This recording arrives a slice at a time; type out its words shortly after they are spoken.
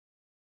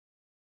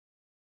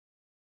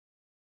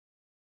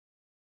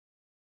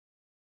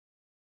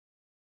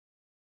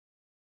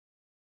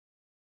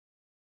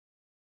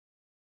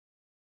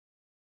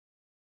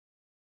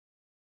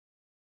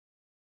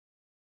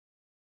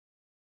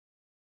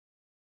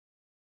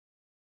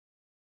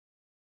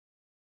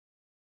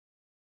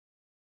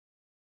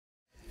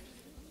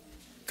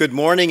Good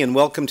morning and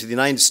welcome to the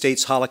United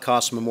States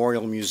Holocaust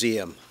Memorial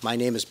Museum. My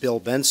name is Bill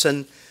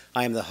Benson.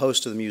 I am the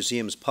host of the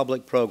museum's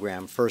public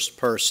program, First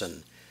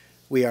Person.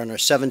 We are in our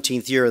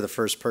 17th year of the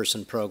First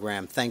Person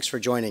program. Thanks for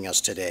joining us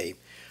today.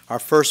 Our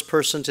first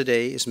person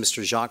today is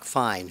Mr. Jacques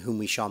Fein, whom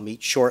we shall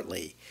meet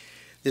shortly.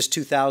 This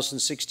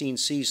 2016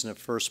 season of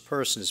First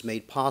Person is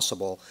made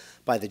possible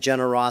by the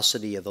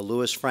generosity of the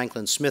Lewis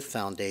Franklin Smith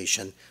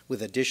Foundation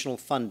with additional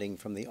funding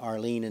from the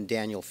Arlene and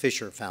Daniel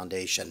Fisher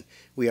Foundation.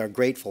 We are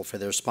grateful for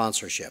their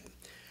sponsorship.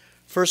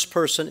 First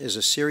Person is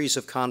a series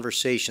of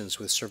conversations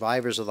with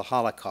survivors of the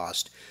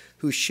Holocaust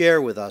who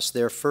share with us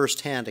their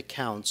firsthand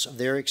accounts of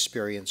their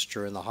experience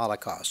during the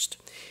Holocaust.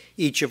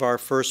 Each of our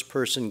First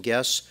Person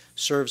guests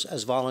serves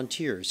as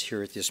volunteers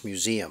here at this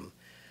museum.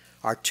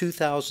 Our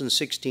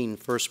 2016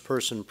 First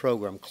Person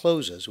program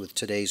closes with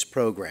today's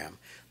program.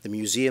 The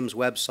museum's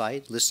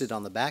website, listed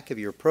on the back of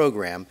your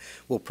program,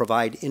 will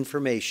provide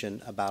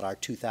information about our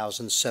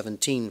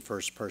 2017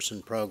 First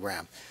Person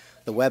program.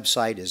 The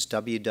website is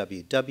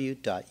www.ushmm.org.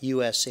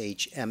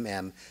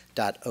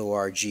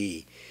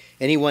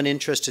 Anyone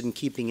interested in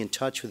keeping in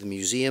touch with the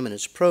museum and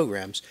its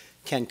programs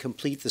can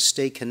complete the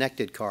Stay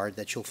Connected card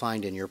that you'll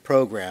find in your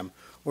program,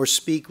 or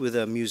speak with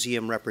a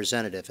museum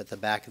representative at the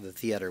back of the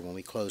theater when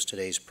we close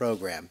today's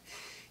program.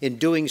 In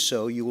doing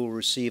so, you will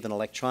receive an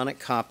electronic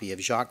copy of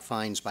Jacques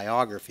Fein's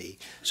biography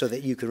so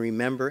that you can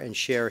remember and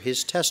share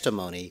his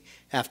testimony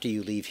after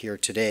you leave here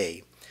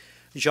today.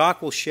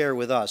 Jacques will share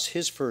with us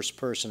his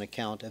first-person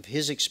account of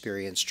his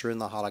experience during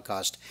the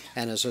Holocaust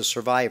and as a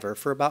survivor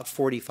for about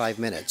 45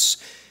 minutes.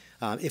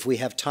 If we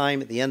have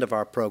time at the end of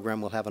our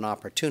program, we'll have an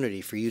opportunity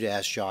for you to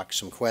ask Jacques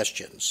some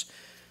questions.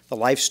 The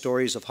life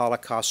stories of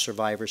Holocaust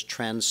survivors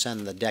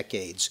transcend the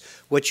decades.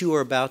 What you are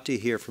about to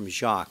hear from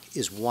Jacques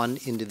is one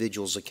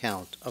individual's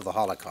account of the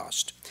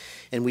Holocaust.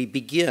 And we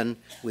begin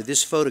with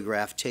this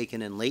photograph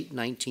taken in late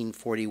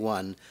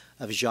 1941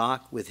 of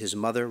Jacques with his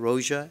mother,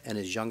 Roja, and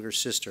his younger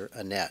sister,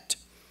 Annette.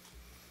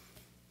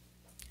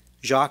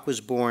 Jacques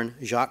was born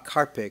Jacques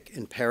Karpik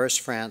in Paris,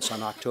 France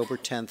on October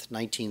 10,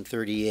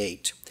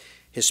 1938.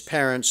 His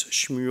parents,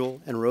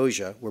 Shmuel and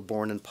Roja, were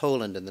born in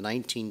Poland in the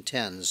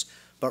 1910s,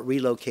 but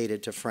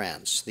relocated to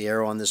France. The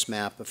arrow on this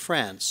map of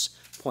France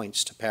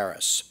points to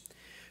Paris.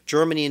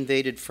 Germany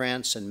invaded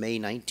France in May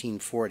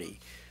 1940.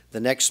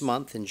 The next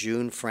month, in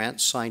June,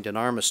 France signed an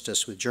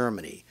armistice with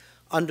Germany.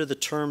 Under the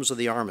terms of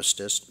the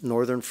armistice,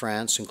 northern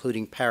France,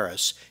 including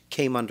Paris,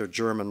 came under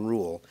German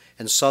rule,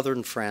 and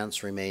southern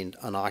France remained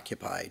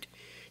unoccupied.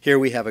 Here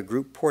we have a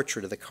group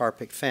portrait of the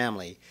Karpik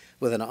family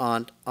with an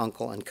aunt,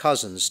 uncle, and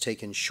cousins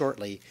taken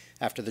shortly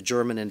after the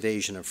German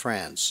invasion of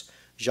France.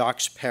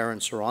 Jacques'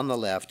 parents are on the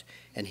left,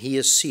 and he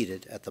is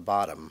seated at the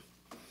bottom.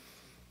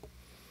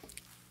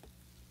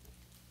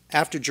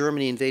 After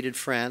Germany invaded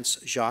France,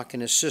 Jacques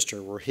and his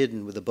sister were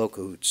hidden with the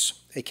Bocahuts,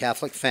 a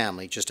Catholic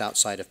family just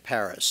outside of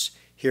Paris.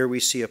 Here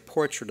we see a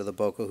portrait of the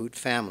Bocahut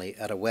family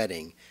at a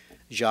wedding.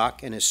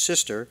 Jacques and his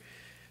sister,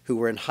 who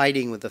were in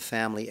hiding with the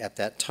family at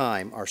that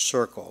time, are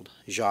circled.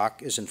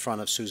 Jacques is in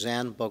front of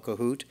Suzanne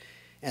Bocahut,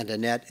 and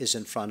Annette is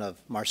in front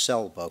of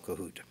Marcel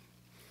Bocahut.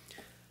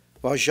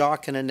 While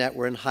Jacques and Annette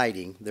were in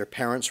hiding, their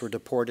parents were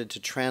deported to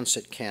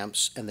transit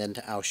camps and then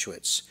to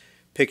Auschwitz.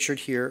 Pictured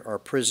here are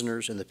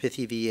prisoners in the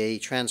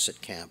Pithiviers transit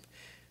camp.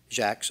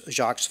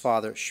 Jacques'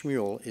 father,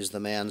 Shmuel, is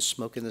the man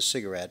smoking the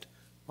cigarette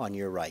on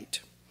your right.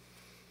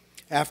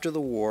 After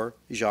the war,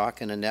 Jacques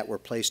and Annette were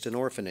placed in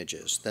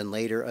orphanages, then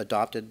later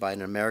adopted by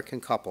an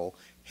American couple,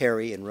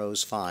 Harry and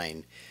Rose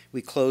Fein.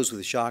 We close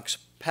with Jacques'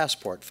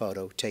 passport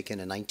photo taken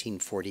in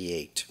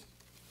 1948.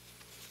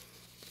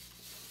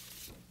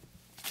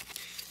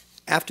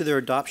 After their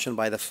adoption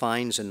by the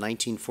Feins in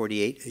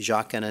 1948,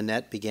 Jacques and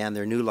Annette began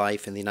their new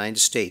life in the United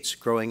States,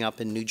 growing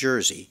up in New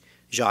Jersey.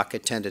 Jacques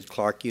attended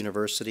Clark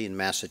University in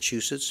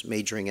Massachusetts,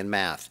 majoring in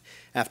math.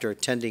 After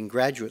attending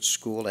graduate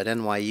school at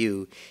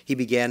NYU, he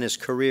began his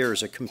career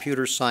as a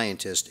computer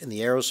scientist in the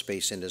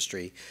aerospace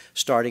industry,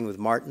 starting with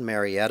Martin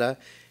Marietta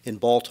in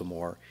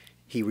Baltimore.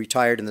 He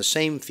retired in the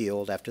same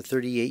field after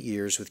 38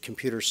 years with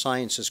Computer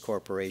Sciences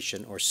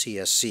Corporation, or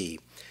CSC.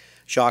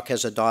 Jacques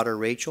has a daughter,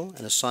 Rachel,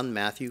 and a son,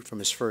 Matthew, from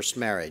his first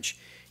marriage.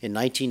 In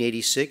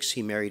 1986,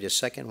 he married his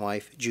second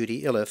wife,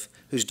 Judy Iliff,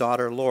 whose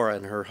daughter, Laura,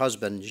 and her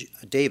husband,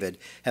 David,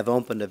 have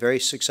opened a very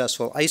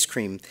successful ice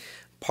cream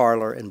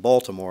parlor in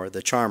Baltimore,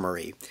 the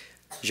Charmery.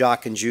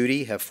 Jacques and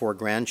Judy have 4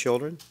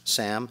 grandchildren,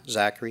 Sam,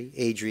 Zachary,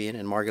 Adrian,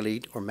 and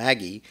Marguerite, or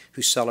Maggie,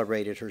 who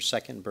celebrated her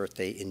second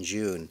birthday in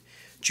June.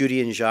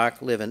 Judy and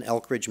Jacques live in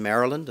Elk Ridge,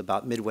 Maryland,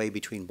 about midway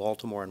between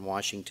Baltimore and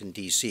Washington,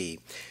 D.C.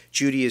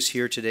 Judy is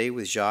here today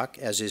with Jacques,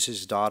 as is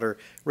his daughter,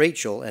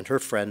 Rachel, and her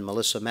friend,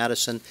 Melissa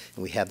Madison,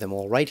 and we have them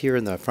all right here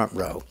in the front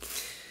row.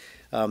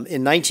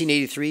 In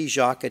 1983,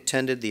 Jacques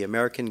attended the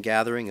American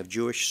Gathering of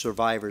Jewish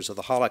Survivors of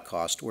the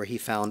Holocaust, where he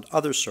found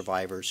other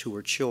survivors who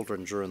were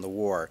children during the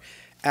war.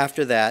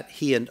 After that,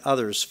 he and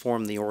others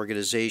formed the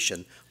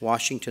organization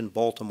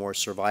Washington-Baltimore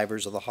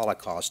Survivors of the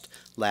Holocaust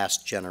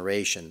Last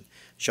Generation.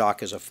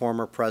 Jacques is a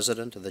former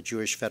president of the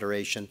Jewish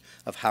Federation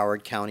of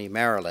Howard County,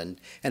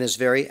 Maryland, and is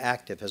very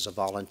active as a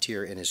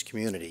volunteer in his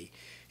community.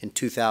 In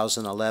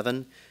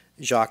 2011,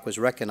 Jacques was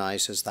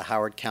recognized as the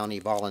Howard County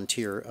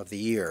Volunteer of the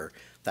Year.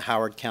 The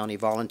Howard County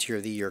Volunteer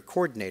of the Year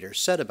coordinator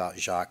said about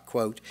Jacques,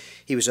 quote,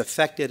 "He was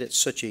affected at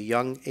such a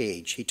young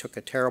age. He took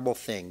a terrible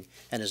thing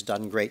and has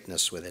done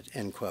greatness with it,"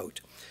 end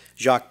quote.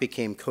 Jacques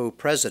became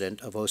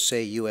co-president of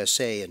OSE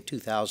USA in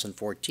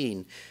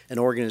 2014, an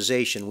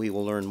organization we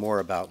will learn more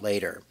about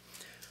later.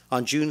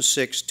 On June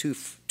 6,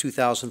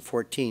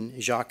 2014,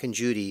 Jacques and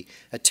Judy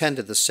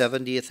attended the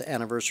 70th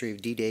anniversary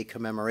of D-Day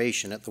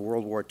commemoration at the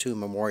World War II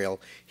Memorial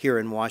here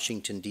in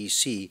Washington,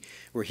 D.C.,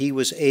 where he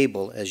was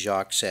able, as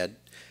Jacques said,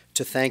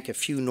 to thank a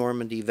few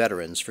Normandy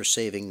veterans for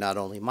saving not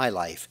only my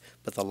life,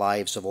 but the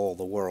lives of all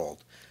the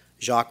world.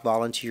 Jacques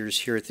volunteers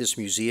here at this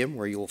museum,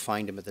 where you will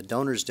find him at the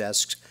donors'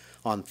 desks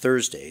on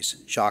Thursdays.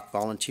 Jacques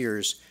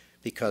volunteers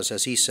because,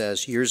 as he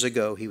says, years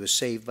ago he was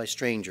saved by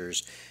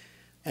strangers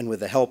and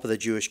with the help of the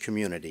Jewish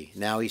community.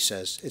 Now he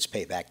says it's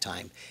payback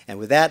time. And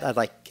with that, I'd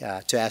like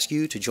to ask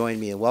you to join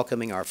me in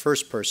welcoming our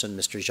first person,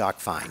 Mr. Jacques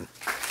Fein.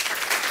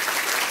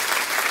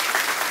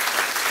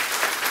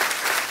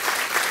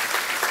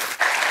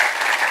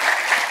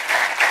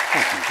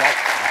 Thank you,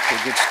 Jacques. That's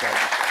a good start.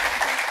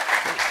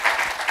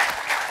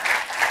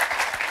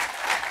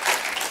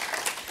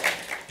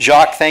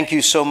 Jacques, thank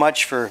you so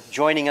much for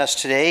joining us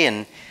today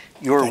and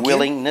your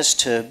willingness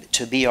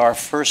to be our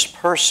first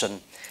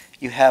person.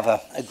 You have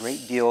a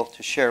great deal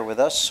to share with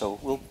us, so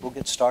we'll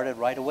get started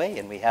right away.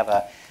 And we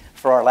have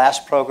for our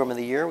last program of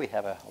the year, we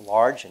have a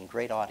large and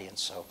great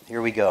audience, so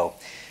here we go.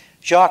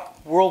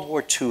 Jacques, World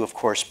War II, of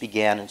course,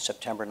 began in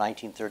September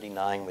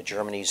 1939 with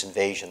Germany's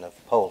invasion of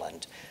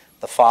Poland.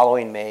 The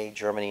following May,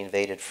 Germany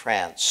invaded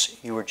France.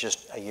 You were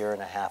just a year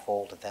and a half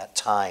old at that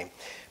time.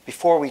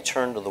 Before we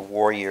turn to the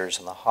war years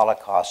and the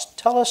Holocaust,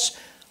 tell us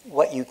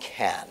what you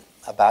can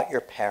about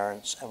your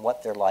parents and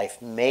what their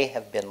life may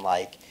have been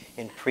like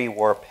in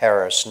pre-war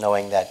Paris,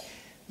 knowing that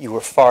you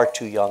were far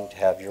too young to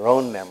have your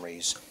own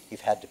memories.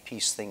 You've had to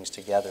piece things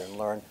together and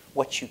learn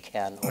what you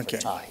can over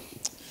time.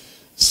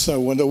 So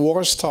when the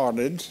war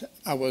started,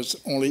 I was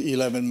only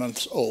 11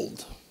 months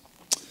old.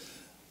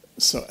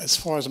 So as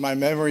far as my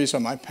memories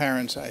of my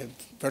parents, I have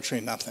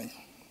virtually nothing.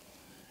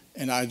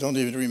 And I don't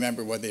even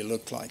remember what they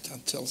looked like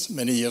until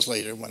many years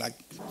later when I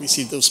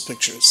received those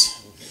pictures.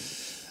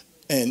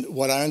 And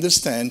what I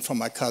understand from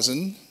my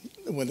cousin,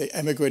 when they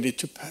emigrated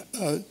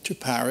to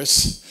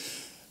Paris,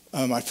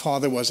 my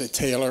father was a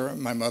tailor,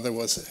 my mother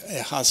was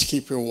a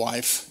housekeeper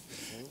wife,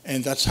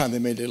 and that's how they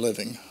made their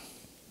living,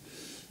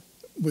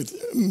 with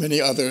many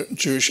other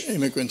Jewish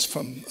immigrants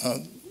from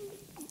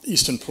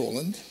Eastern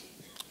Poland.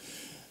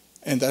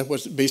 And that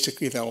was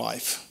basically their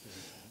life.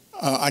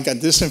 I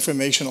got this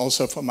information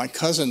also from my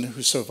cousin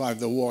who survived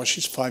the war.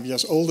 She's 5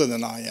 years older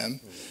than I am,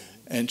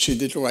 and she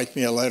did write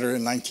me a letter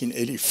in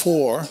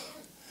 1984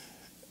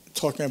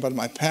 talking about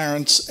my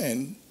parents,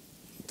 and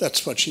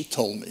that's what she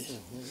told me.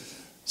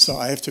 So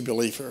I have to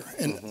believe her.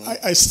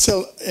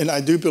 And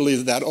I do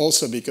believe that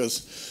also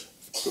because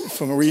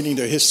from reading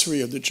the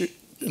history of the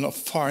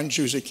foreign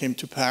Jews that came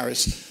to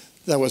Paris,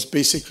 that was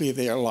basically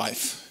their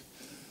life.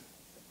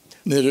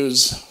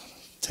 Knitters,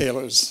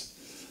 tailors,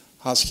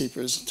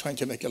 housekeepers, trying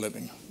to make a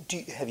living.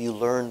 Have you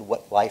learned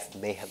what life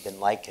may have been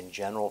like in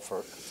general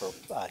for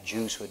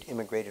Jews who had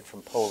immigrated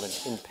from Poland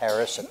in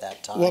Paris at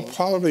that time? Well,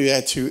 probably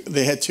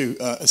they had to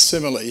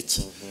assimilate,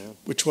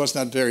 which was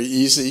not very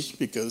easy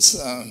because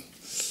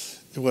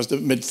it was the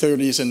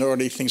mid-30s and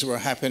already things were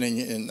happening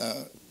in,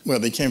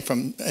 they came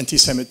from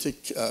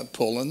anti-Semitic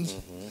Poland,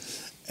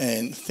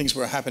 and things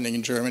were happening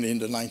in Germany in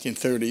the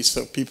 1930s,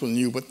 so people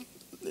knew what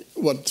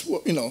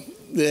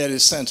they had a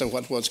sense of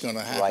what was going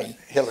to happen. Right,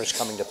 Hitler's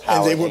coming to power.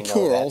 And they were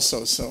poor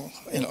also, so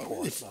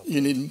if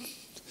you need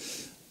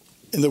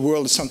in the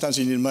world sometimes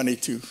you need money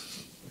to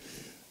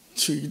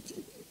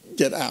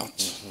get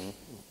out.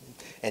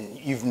 And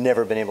you've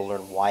never been able to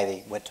learn why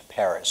they went to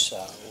Paris.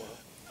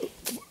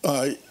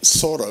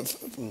 Sort of.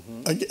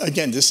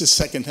 Again, this is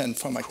secondhand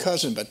from my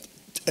cousin, but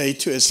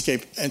to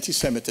escape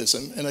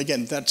anti-Semitism, and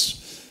again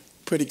that's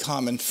pretty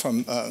common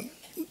from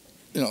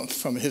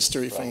from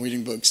history, from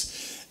reading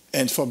books.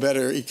 And for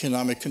better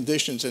economic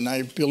conditions. And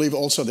I believe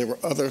also there were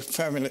other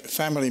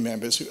family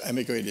members who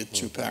emigrated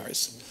to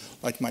Paris,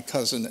 like my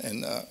cousin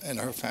and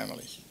her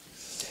family.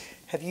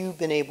 Have you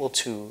been able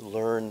to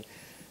learn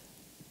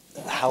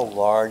how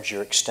large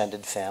your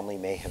extended family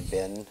may have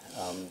been?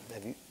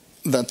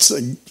 That's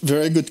a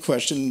very good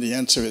question. The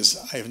answer is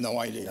I have no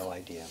idea. No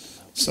idea.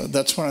 So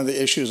that's one of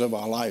the issues of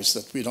our lives,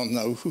 that we don't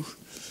know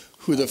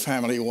who the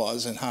family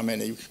was and how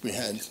many we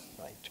had.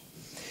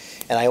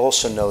 And I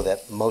also know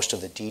that most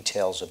of the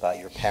details about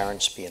your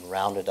parents being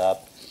rounded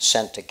up,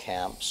 sent to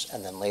camps,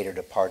 and then later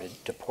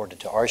deported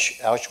to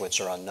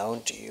Auschwitz are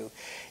unknown to you.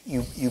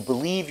 You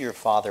believe your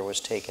father was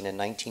taken in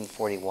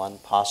 1941,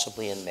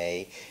 possibly in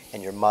May,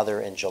 and your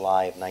mother in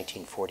July of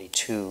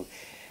 1942.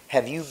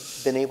 Have you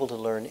been able to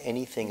learn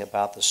anything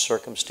about the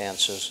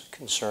circumstances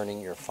concerning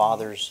your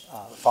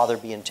father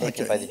being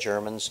taken by the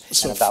Germans,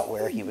 and about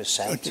where he was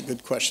sent? Okay,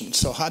 good question.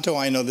 So how do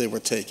I know they were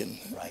taken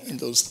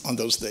on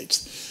those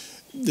dates?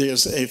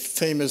 There's a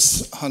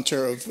famous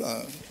hunter of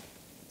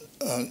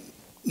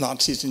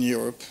Nazis in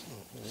Europe,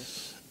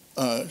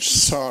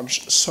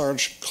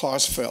 Sarge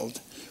Klarsfeld,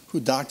 who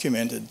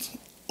documented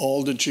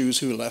all the Jews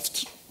who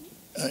left,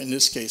 in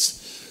this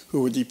case,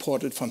 who were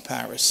deported from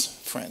Paris,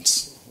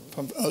 France.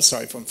 From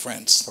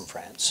France. From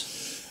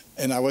France.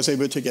 And I was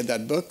able to get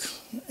that book,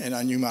 and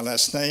I knew my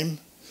last name.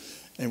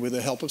 And with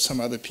the help of some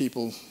other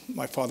people,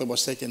 my father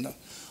was taken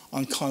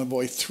on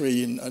Convoy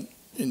 3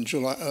 in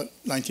July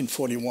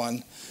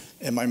 1941,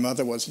 and my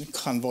mother was in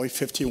Convoy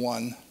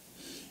 51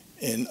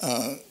 in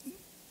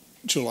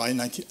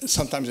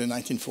sometimes in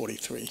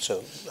 1943. So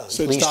it's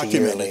at least documented. a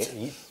year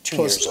later, two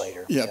years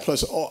later. Yeah,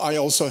 plus I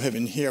also have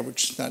in here,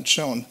 which is not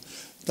shown,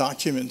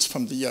 documents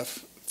from the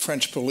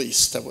French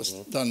police that was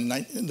done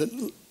in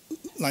the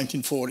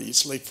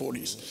 1940s, late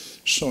 40s,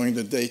 showing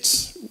the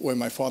dates where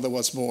my father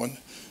was born,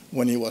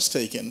 when he was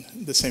taken.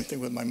 The same thing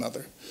with my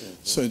mother.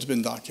 So it's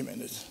been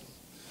documented.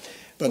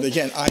 But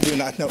again, I do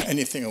not know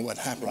anything of what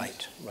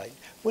happened. Right.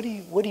 What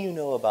do you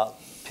know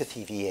about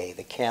Pithiviers,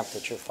 the camp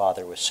that your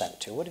father was sent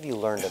to? What have you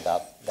learned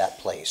about that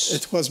place?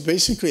 It was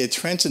basically a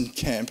transit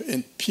camp,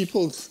 and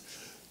people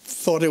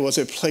thought it was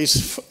a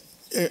place,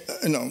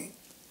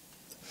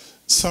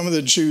 some of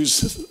the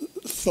Jews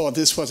thought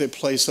this was a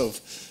place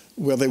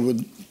where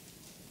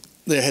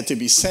they had to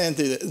be sent.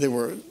 They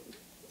were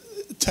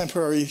a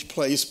temporary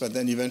place, but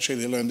then eventually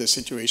they learned the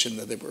situation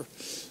that they were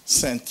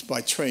sent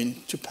by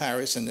train to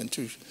Paris and then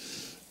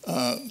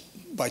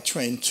by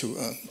train to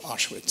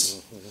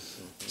Auschwitz.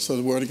 So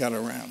the word got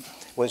around.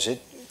 Was it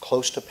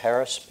close to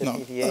Paris,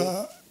 Pithiviers?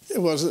 No, it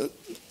was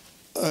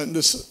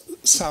this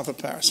south of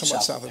Paris,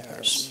 somewhat south of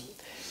Paris.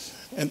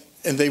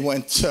 And they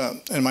went,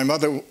 and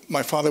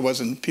my father was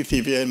in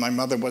Pithiviers, and my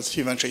mother was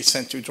eventually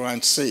sent to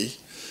Drancy,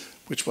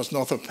 which was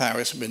north of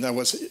Paris. I mean, that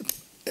was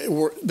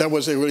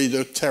a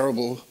really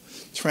terrible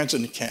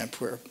transit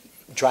camp where.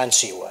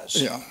 Drancy was?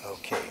 Yeah.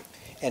 Okay.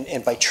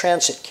 And by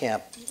transit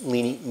camp,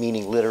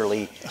 meaning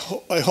literally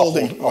a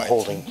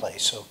holding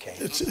place, okay.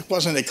 It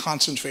wasn't a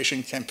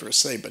concentration camp per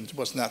se, but it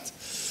was not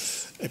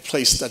a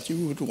place that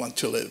you would want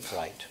to live.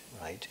 Right.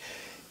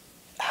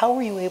 How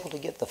were you able to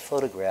get the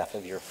photograph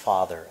of your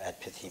father at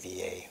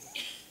Pithiviers?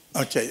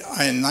 Okay,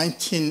 in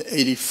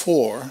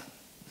 1984,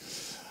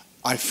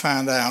 I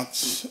found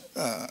out,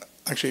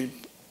 actually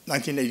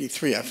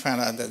 1983, I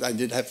found out that I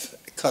did have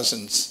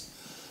cousins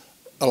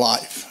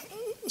alive.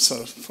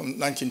 So from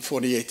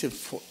 1948 to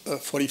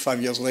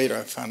 45 years later,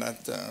 I found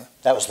out.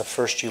 That was the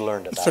first you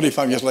learned about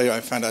 35 years later,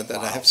 I found out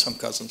that I have some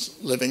cousins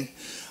living.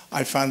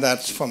 I found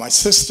that from my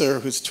sister,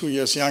 who's 2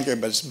 years younger,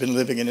 but has been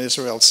living in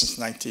Israel since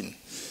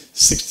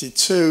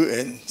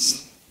 1962.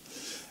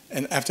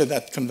 And after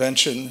that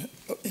convention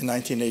in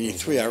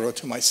 1983, I wrote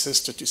to my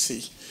sister to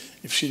see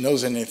if she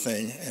knows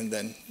anything. And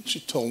then she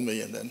told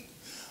me, and then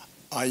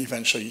I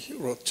eventually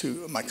wrote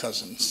to my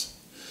cousins.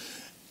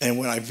 And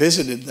when I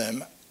visited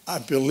them, I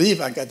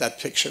believe I got that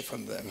picture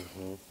from them.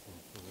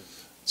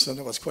 So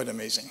that was quite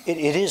amazing. It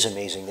is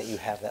amazing that you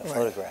have that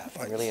photograph.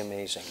 Right. Really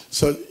amazing.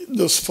 So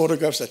those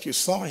photographs that you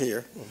saw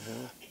here,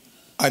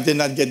 I did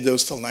not get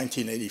those till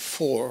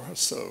 1984.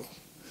 So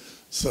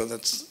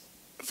that's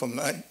from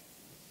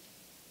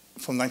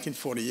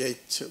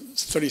 1948 to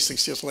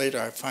 36 years later,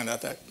 I found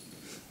out that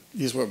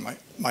these were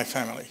my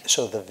family.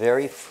 So the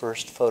very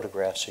first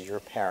photographs of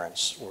your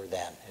parents were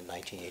then, in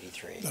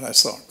 1983? That I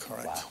saw,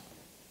 correct.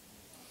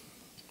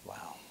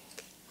 Wow.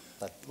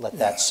 Let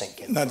that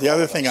sink in. Now, the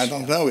other thing I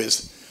don't know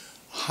is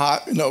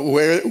how,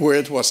 where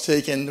it was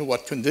taken,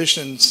 what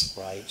conditions.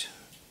 Right.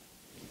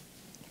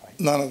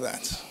 None of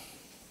that.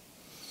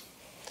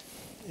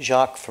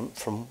 Jacques,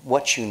 from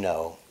what you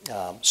know,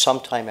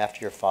 sometime after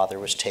your father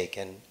was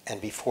taken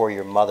and before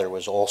your mother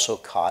was also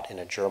caught in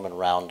a German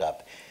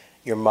roundup,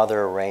 your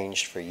mother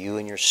arranged for you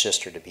and your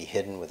sister to be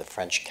hidden with a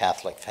French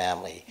Catholic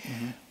family.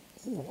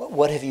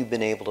 What have you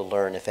been able to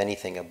learn, if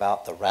anything,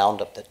 about the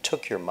roundup that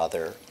took your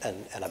mother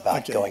and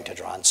about going to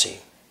Drancy?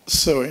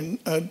 So in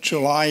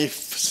July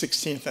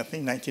 16th, I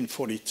think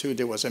 1942,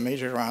 there was a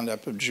major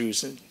roundup of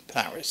Jews in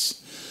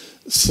Paris.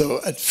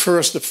 So at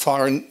first,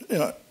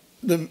 the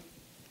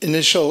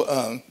initial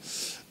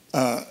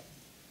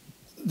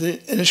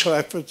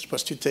effort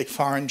was to take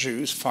foreign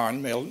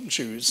male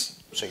Jews.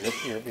 So your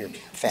family.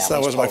 So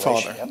that was my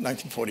father,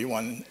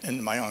 1941,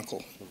 and my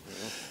uncle.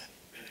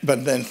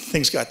 But then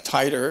things got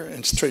tighter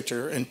and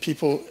stricter, and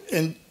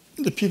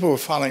the people were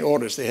following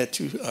orders. They had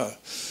to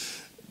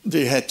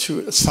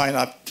sign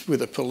up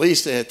with the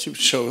police. They had to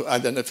show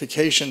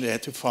identification. They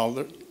had to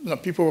follow.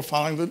 People were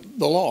following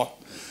the law.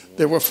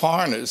 They were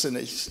foreigners in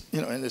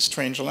this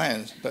strange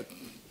land,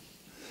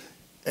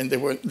 and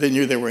they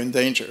knew they were in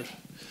danger.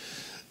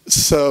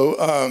 So,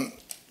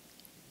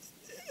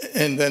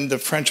 and then the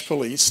French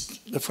police,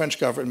 the French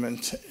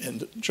government,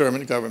 and the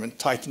German government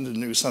tightened the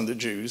noose on the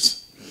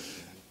Jews.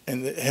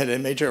 And they had a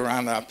major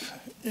roundup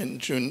in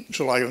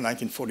July of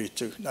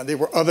 1942. Now, there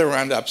were other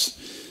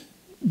roundups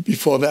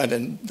before that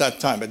and that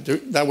time, but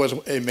that was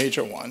a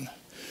major one.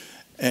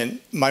 And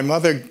my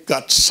mother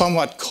got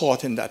somewhat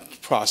caught in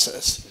that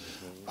process.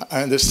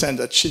 I understand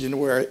that she didn't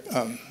wear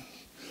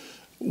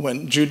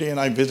when Judy and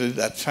I visited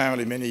that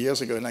family many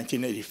years ago, in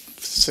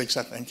 1986,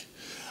 I think,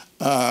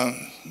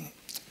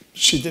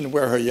 she didn't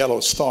wear her yellow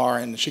star,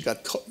 and she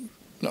got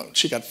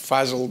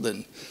frazzled,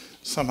 and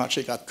somehow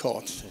she got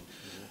caught.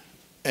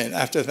 And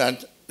after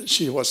that,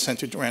 she was sent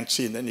to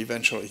Drancy, and then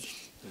eventually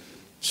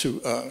to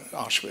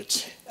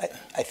Auschwitz.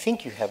 I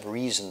think you've had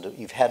reason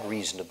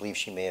to believe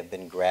she may have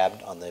been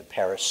grabbed on the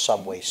Paris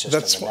subway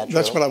system.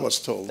 That's what I was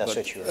told. That's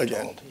what you were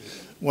told.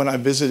 When I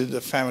visited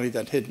the family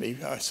that hid me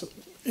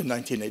in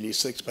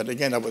 1986, but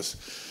again, I was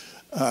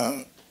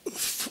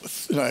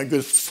a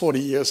good 40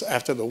 years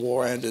after the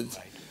war ended,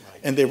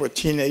 and they were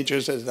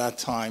teenagers at that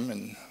time,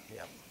 and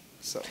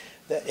so.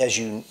 As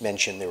you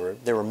mentioned,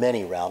 there were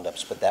many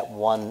roundups, but that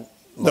one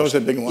was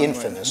a big one,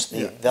 infamous,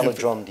 the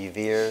Velodrome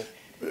d'Hiver.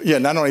 Yeah,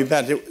 not only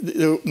that,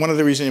 one of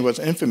the reasons it was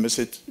infamous,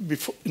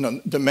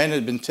 the men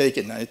had been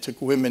taken, and it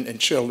took women and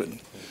children.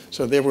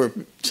 So they were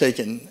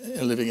taken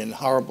and living in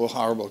horrible,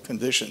 horrible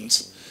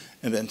conditions,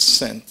 and then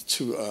sent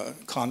to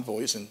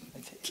convoys and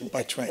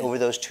by train. Over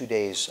those 2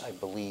 days, I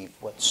believe,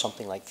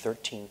 something like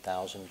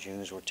 13,000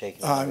 Jews were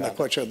taken. I'm not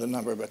quite sure the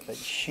number, but a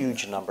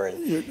huge number,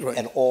 right.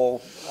 And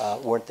all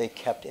weren't they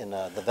kept in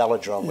the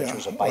Velodrome, which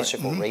was a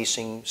bicycle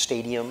racing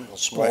stadium, a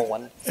small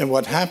one. And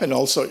what happened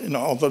also,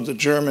 although the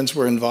Germans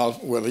were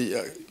involved, were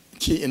the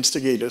key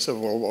instigators of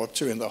World War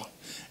II in the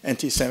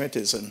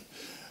anti-Semitism,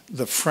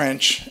 the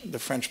French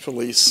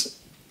police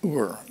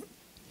were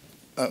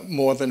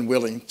more than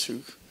willing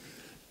to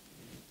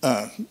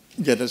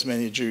get as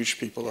many Jewish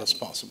people as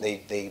possible.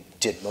 They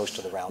did most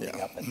of the rounding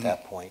up at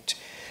that point.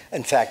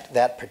 In fact,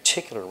 that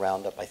particular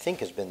roundup, I think,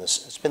 has been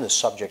the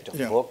subject of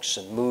books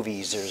and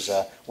movies. There's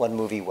one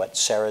movie,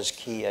 Sarah's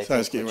Key, I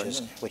think,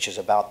 which is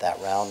about that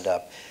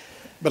roundup.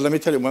 But let me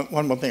tell you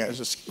one more thing I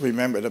just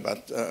remembered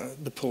about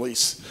the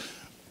police.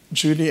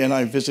 Judy and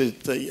I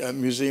visited the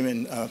museum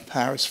in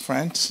Paris,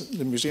 France,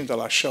 the Museum de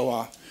la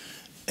Shoah,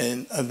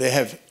 and they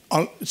have,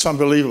 it's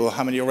unbelievable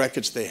how many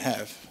records they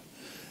have.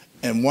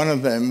 And one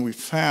of them, we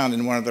found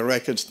in one of the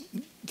records,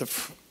 the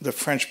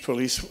French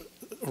police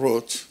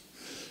wrote,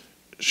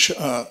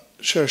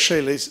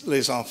 cherchez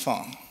les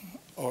enfants,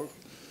 or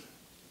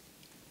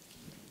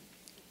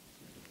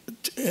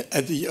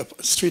at the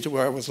street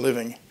where I was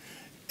living.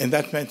 And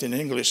that meant in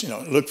English,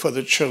 look for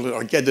the children,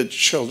 or get the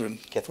children.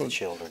 Get the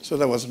children. So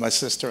that was my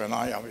sister and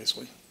I,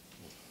 obviously.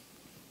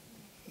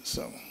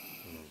 So.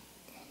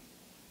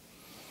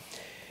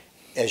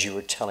 As you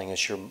were telling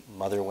us, your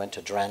mother went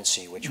to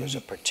Drancy, which was a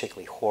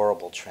particularly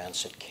horrible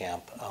transit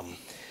camp.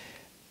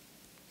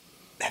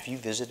 Have you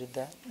visited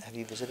that? Have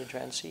you visited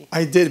Drancy?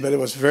 I did, but it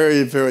was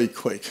very, very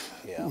quick.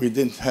 Yeah. We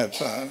didn't have.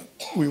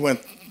 We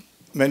went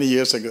many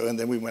years ago, and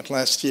then we went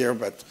last year,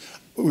 but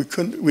we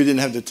didn't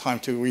have the time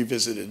to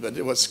revisit it. But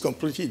it was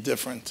completely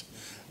different.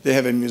 They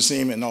have a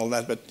museum and all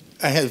that, but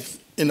I have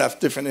enough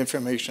different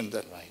information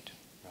that. Right.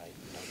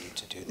 No need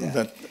to do that.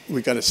 That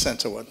we got a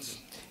sense of what.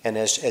 And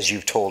as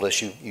you've told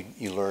us,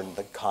 you learned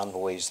the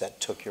convoys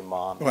that took your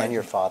mom and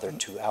your father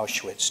to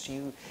Auschwitz.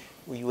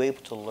 Were you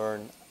able to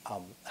learn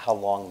how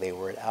long they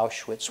were at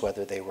Auschwitz,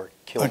 whether they were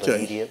killed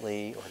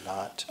immediately or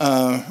not?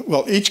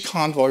 Well, each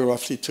convoy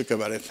roughly took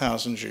about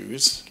 1,000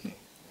 Jews,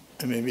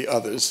 and maybe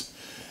others.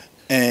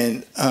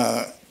 And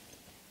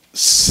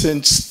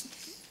since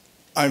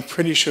I'm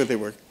pretty sure they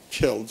were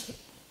killed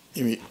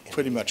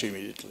pretty much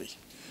immediately.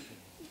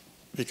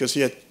 Because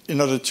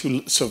in order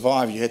to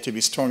survive, you had to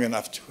be strong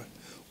enough to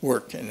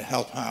work and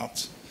help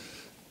out,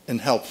 and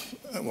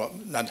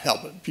not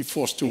help, but be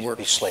forced to work.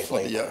 Be slave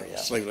labor,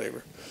 slave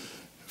labor,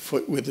 for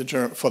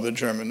the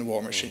German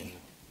war machine.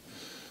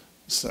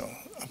 So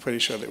I'm pretty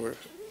sure they were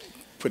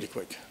pretty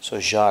quick. So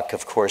Jacques,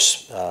 of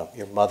course,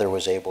 your mother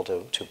was able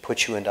to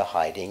put you into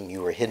hiding.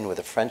 You were hidden with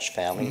a French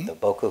family, the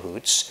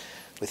Bocahouts,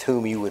 with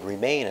whom you would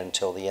remain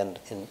until the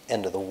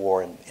end of the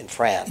war in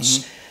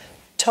France.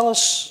 Tell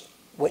us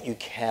what you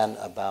can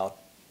about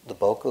the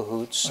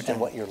Bocahouts and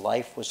what your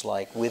life was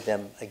like with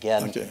them,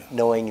 again,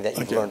 knowing that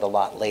you've learned a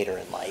lot later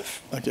in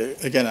life. Okay,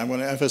 again, I'm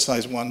going to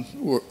emphasize one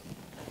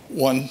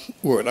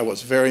word. I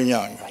was very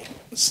young. Right.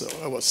 So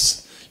I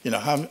was,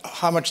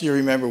 how much do you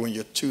remember when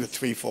you're 2,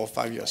 3, 4,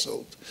 5 years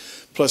old?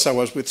 Plus I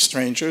was with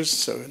strangers,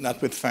 so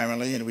not with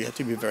family, and we had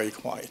to be very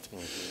quiet.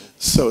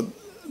 So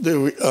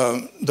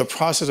the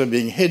process of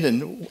being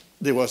hidden,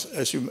 there was,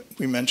 as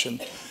we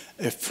mentioned,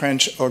 a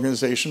French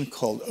organization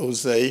called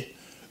OSE,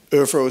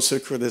 Œuvre au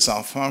Secours des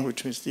Enfants,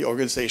 which means the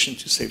organization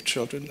to save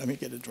children. Let me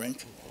get a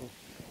drink.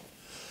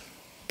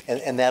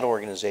 And that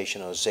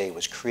organization, OSE,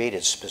 was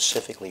created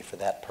specifically for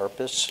that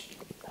purpose?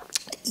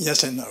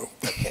 Yes and no.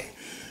 Okay.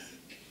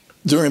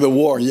 During the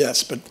war,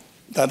 yes, but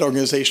that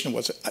organization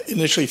was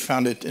initially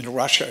founded in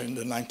Russia in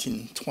the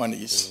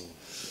 1920s,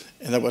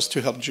 and that was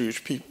to help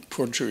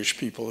poor Jewish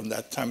people in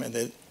that time,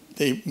 and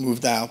they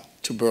moved out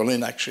to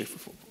Berlin, actually,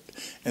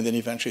 and then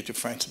eventually to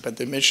France. But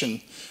the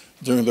mission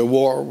during the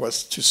war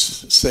was to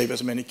save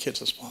as many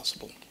kids as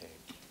possible. Okay.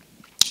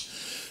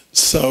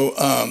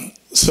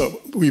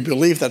 So we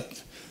believe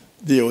that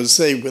the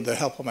OSE, with the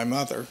help of my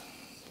mother,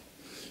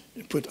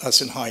 put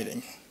us in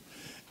hiding.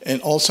 And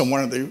also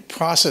one of the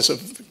process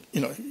of,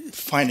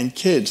 finding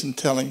kids and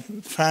telling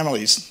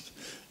families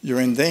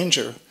you're in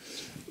danger,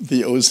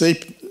 the OSE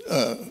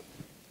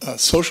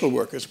social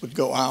workers would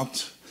go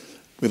out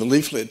with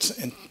leaflets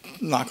and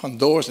knock on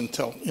doors and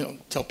tell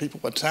people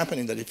what's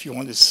happening. That if you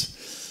want to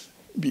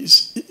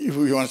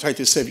try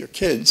to save your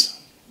kids,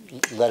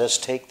 let us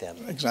take them.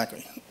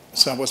 Exactly.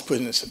 So I was put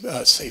in a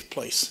safe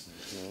place,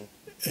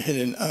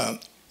 hidden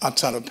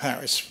outside of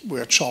Paris,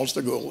 where Charles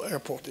de Gaulle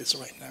Airport is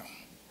right now.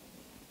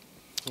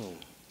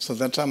 So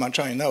that's how much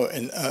I know.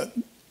 And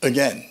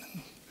again,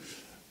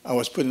 I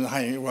was put in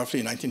hiding roughly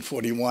in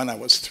 1941. I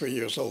was 3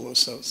 years old or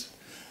so,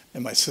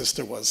 and my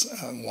sister was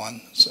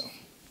 1. So.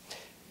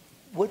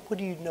 What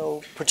do you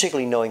know,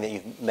 particularly knowing that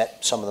you've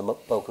met some of the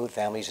Bokohut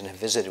families and have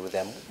visited with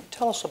them?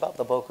 Tell us about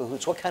the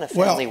Bokohuts. What kind of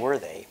family were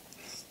they?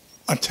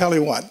 I'll tell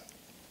you what.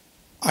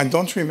 I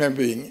don't remember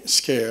being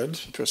scared,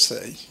 per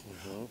se,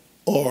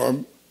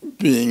 or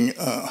being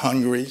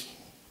hungry,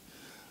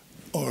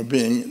 or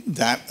being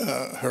that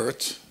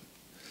hurt.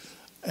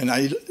 And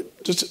I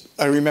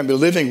remember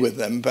living with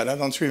them, but I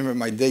don't remember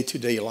my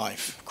day-to-day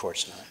life. Of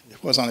course not.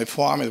 It was on a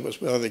farm. It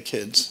was with other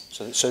kids.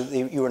 So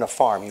you were in a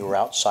farm. You were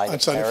outside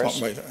of Paris?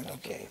 Outside the farm, right.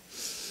 Okay.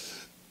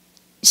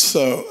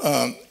 So,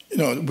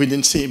 we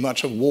didn't see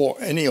much of war,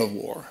 any of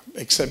war,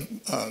 except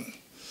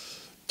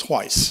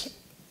twice,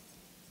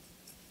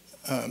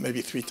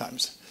 maybe 3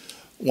 times.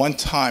 One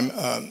time,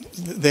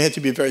 they had to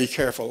be very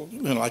careful.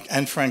 Like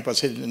Anne Frank was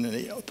hidden in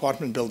an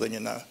apartment building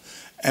in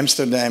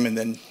Amsterdam, and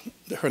then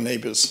the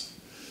neighbors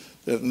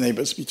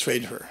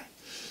betrayed her.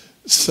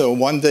 So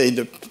one day,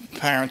 the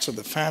parents of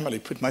the family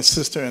put my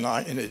sister and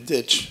I in a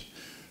ditch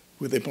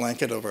with a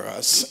blanket over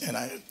us. And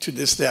to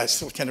this day, I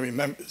still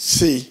can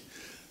see,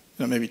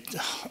 maybe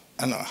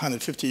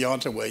 150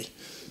 yards away,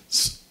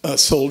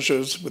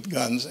 soldiers with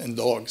guns and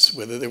dogs,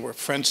 whether they were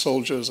French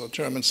soldiers or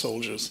German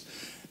soldiers,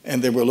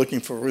 and they were looking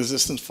for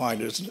resistance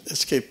fighters,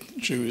 escaped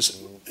Jews,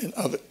 and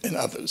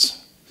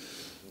others.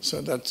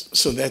 So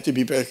they had to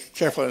be very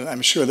careful, and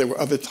I'm sure there were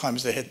other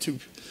times they had to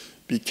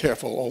be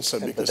careful also.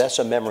 Because but that's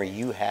a memory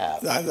you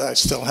have. I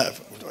still have.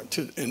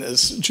 And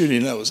as Judy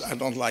knows, I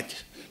don't like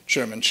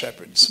German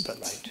shepherds. But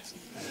right.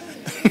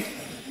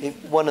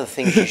 One of the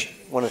things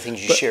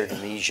you shared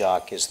with me,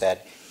 Jacques, is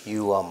that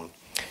you,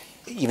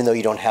 even though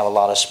you don't have a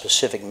lot of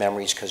specific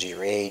memories because of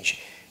your age,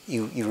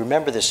 you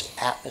remember this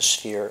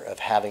atmosphere of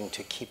having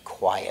to keep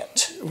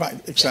quiet. Right,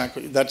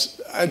 exactly.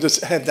 I just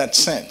had that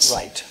sense.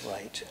 Right.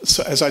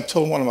 So as I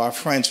told one of our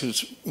friends who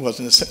was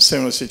in a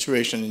similar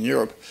situation in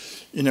Europe,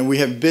 we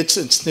have bits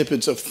and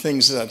snippets of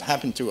things that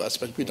happened to us,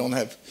 but we don't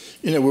have,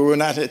 we were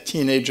not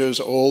teenagers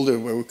or older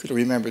where we could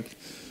remember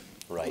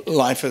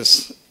life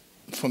as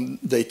from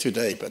day to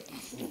day, but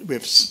we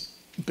have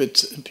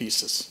bits and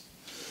pieces.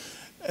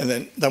 And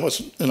then that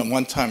was,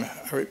 one time.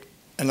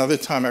 Another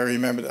time I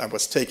remember I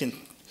was taken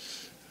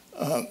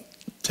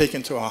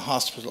to a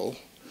hospital,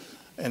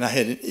 and I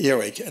had an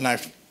earache, and I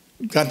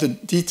got the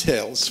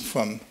details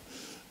from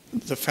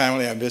the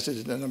family I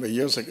visited a number of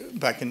years ago,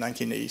 back in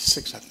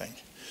 1986, I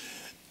think.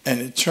 And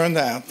it turned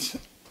out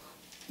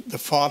the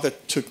father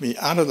took me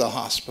out of the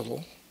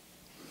hospital,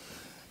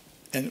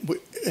 and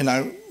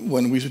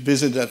when we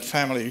visited that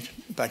family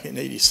back in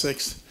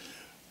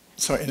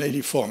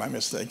 84, my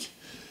mistake,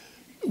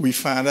 we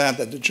found out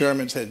that the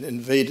Germans had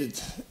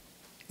invaded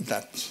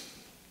that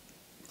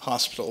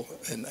hospital,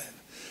 and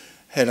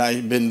had I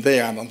been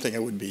there, I don't think I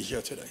would be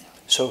here today.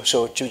 So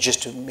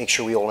just to make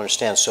sure we all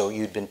understand, so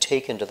you'd been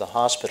taken to the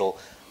hospital,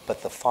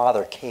 but the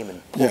father came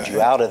and pulled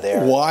you out of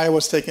there. Why I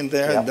was taken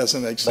there, it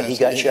doesn't make sense. But he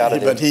got you out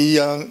of there. But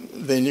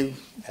they knew.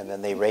 And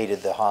then they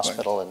raided the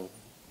hospital. Right. And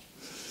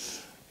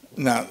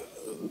now,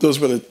 those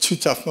were the 2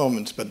 tough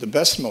moments, but the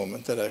best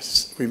moment that I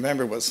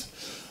remember was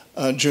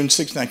June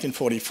 6,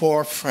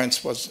 1944.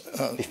 France was...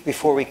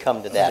 before we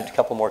come to that, a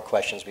couple more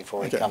questions before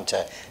we come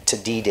to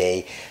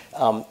D-Day.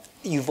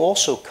 You've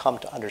also come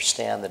to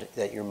understand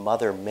that your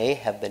mother may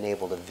have been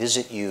able to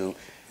visit you.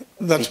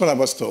 That's what I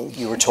was told.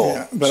 You were told.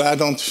 Yeah, but I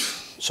don't...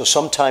 So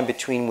sometime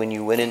between when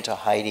you went into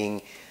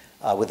hiding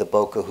with the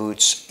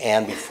Bokohuts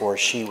and before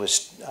she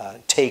was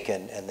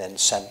taken and then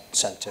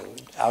sent to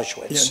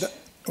Auschwitz. Yeah,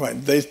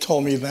 right. They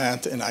told me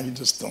that, and I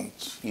just don't...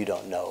 You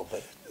don't know,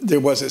 but... There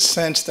was a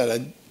sense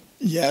that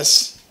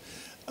yes.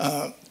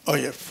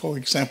 For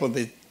example,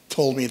 they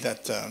told me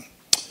that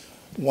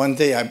one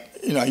day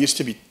I used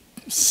to be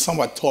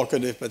somewhat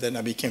talkative, but then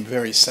I became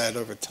very sad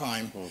over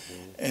time,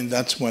 and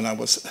that's when I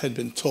had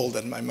been told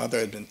that my mother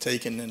had been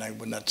taken and I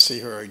would not see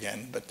her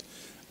again. But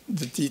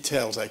the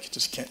details I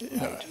just can't,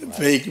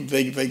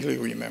 vaguely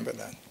remember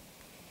that.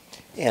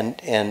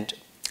 And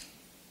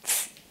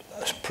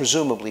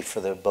presumably for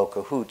the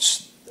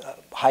Bokohuts,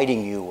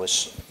 hiding you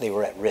they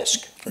were at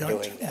risk for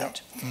doing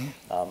that.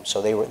 Yeah.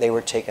 So they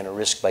were taking a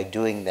risk by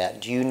doing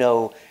that. Do you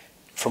know,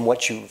 from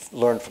what you've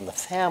learned from the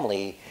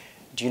family,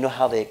 do you know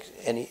how they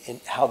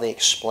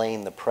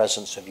explain the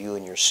presence of you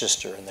and your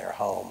sister in their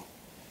home?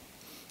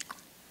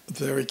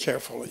 Very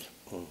carefully.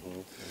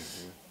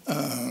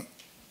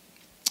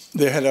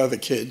 They had other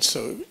kids,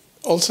 so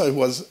also it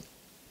was,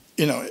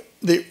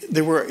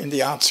 they were in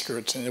the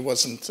outskirts, and it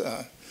wasn't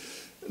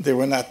they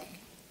were not.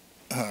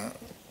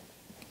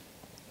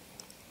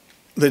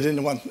 They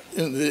didn't want.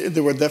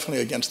 They were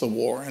definitely against the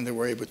war, and they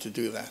were able to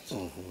do that.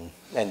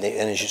 Mm-hmm. And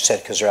as you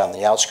said, because they're on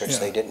the outskirts,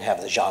 they didn't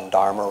have the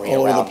gendarmerie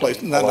all around over the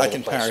place. Not like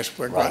in place. Paris,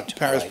 where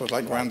Paris was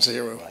like ground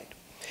zero. Right.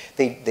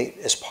 They,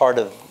 as part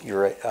of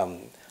your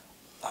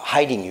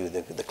hiding you,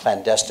 the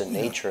clandestine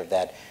nature of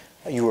that,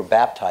 you were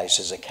baptized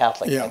as a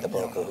Catholic by the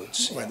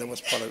Bocahoots. Right, that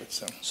was part of it.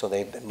 So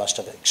they must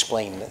have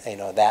explained,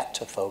 that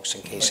to folks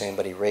in case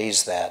anybody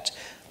raised that.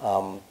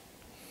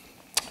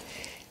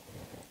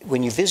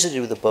 When you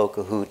visited with the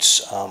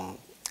Bocahoots,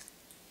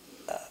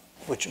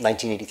 which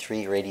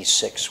 1983 or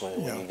 86,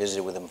 when you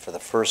visited with them for the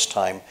first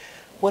time,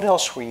 what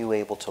else were you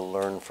able to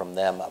learn from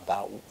them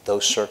about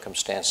those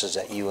circumstances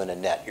that you and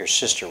Annette, your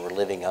sister, were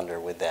living under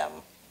with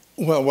them?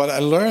 Well, what I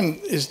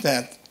learned is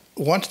that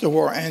once the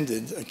war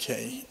ended,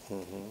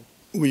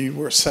 we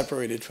were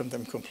separated from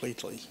them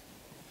completely.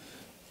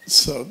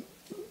 So,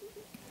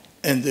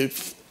 and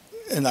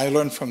I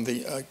learned from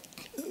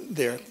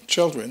their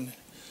children,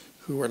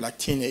 who were like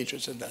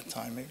teenagers at that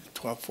time, maybe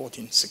 12,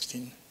 14,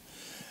 16.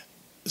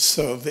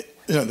 So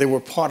they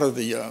were part of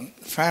the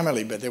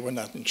family, but they were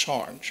not in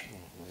charge.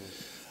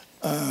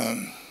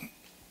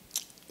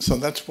 So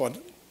that's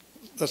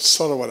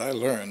sort of what I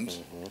learned.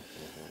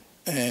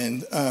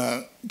 And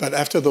but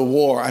after the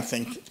war, I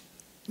think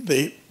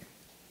they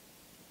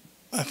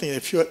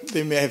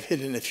may have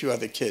hidden a few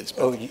other kids,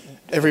 but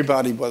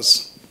everybody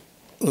was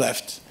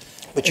left.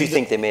 But you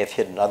think they may have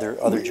hidden other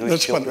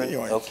Jewish children?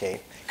 Okay.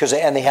 Because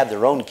they had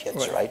their own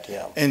kids, right?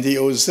 Yeah. And the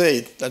OZ,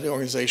 that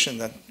organization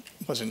that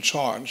was in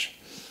charge,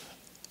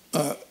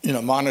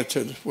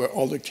 monitored where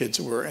all the kids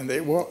were, and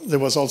there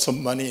was also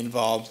money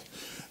involved.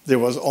 There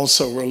was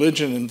also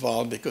religion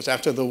involved, because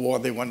after the war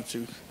they wanted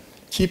to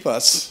keep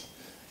us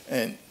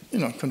and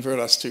convert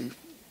us to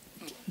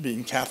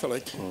being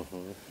Catholic,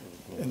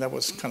 and that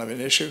was kind of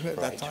an issue at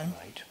that time.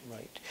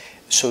 Right.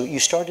 So you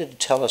started to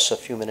tell us a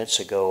few minutes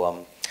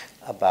ago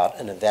about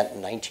an event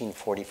in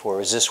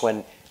 1944. Is this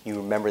when you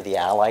remember the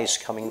Allies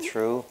coming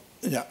through?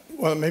 Yeah,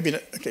 well, maybe,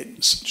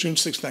 June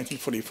 6,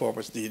 1944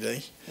 was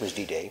D-Day. Was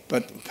D-Day.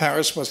 But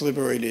Paris was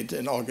liberated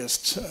in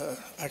August,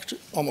 actually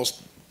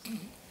almost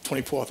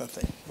 24th, I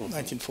think,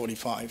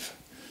 1945.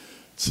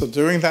 So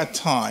during that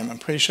time, I'm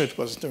pretty sure it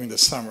was during the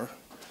summer,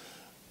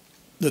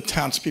 the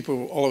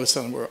townspeople all of a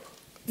sudden were,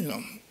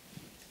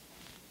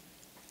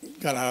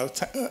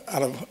 got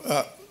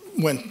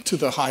went to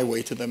the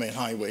highway, to the main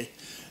highway,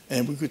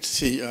 and we could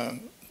see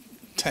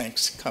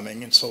tanks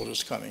coming and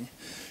soldiers coming.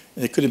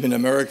 And it could have been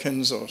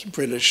Americans or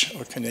British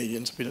or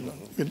Canadians. We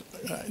had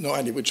no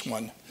idea which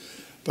one.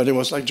 But it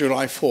was like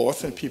July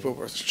 4th, and people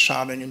were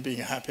shouting and being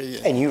happy.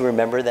 And you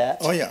remember that?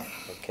 Oh, yeah.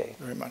 Okay.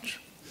 Very much.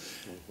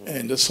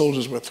 And the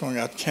soldiers were throwing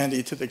out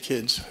candy to the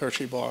kids,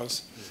 Hershey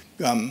bars,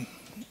 gum,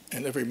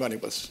 and everybody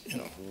was,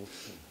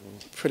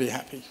 pretty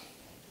happy.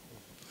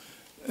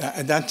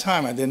 At that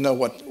time, I didn't know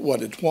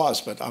what it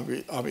was, but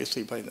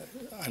obviously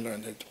I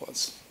learned it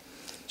was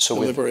the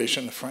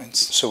liberation of France.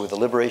 So with the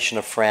liberation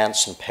of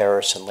France in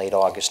Paris in late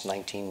August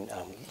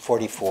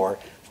 1944,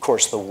 of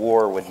course the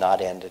war would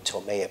not end until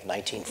May of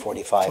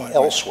 1945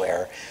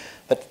 elsewhere.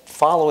 But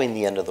following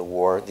the end of the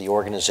war, the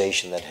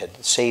organization that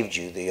had saved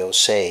you, the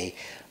OSE,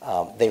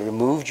 they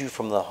removed you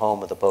from the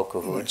home of the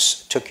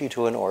Bocahoots, took you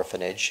to an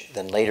orphanage,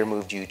 then later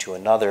moved you to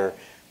another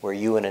where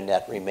you and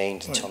Annette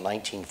remained until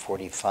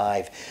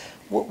 1945.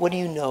 What do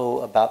you know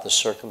about the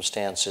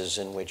circumstances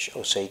in which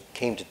OSE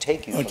came to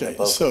take you from the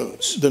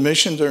Bocahoots? So the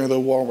mission during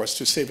the war was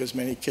to save as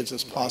many kids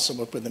as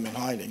possible, put them in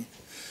hiding.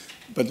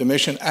 But the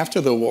mission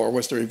after the war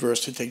was the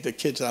reverse, to take the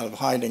kids out of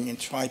hiding and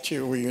try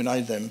to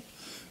reunite them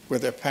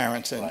with their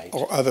parents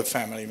or other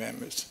family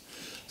members.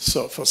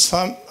 So for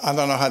some, I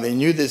don't know how they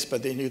knew this,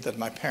 but they knew that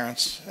my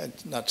parents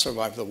had not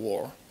survived the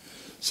war.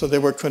 So they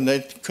were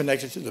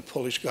connected to the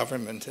Polish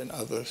government and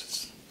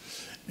others,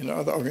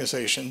 other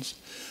organizations.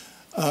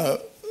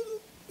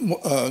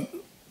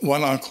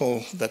 One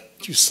uncle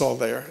that you saw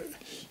there,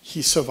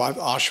 he survived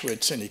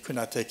Auschwitz, and he could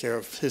not take care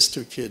of his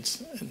two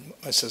kids, and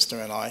my sister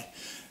and I.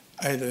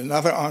 I had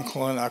another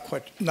uncle, and I'm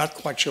not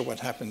quite sure what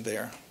happened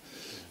there.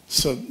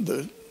 So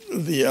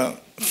the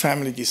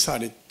family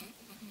decided,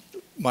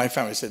 my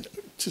family said,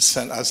 to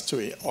send us to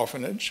an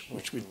orphanage,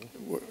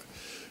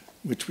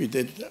 which we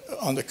did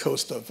on the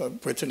coast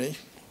of Brittany,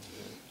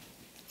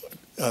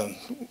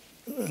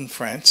 in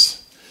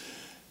France.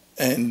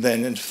 And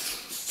then in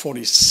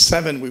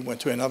 1947, we went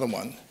to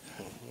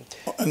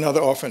another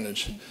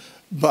orphanage.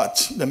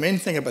 But the main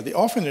thing about the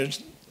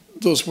orphanage,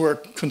 those were,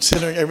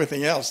 considering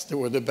everything else, they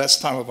were the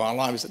best time of our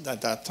lives at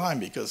that time,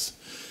 because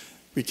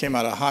we came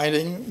out of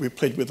hiding, we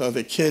played with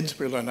other kids,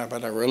 we learned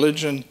about our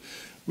religion,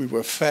 we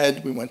were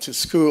fed, we went to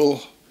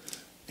school,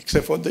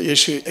 except for the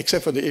issue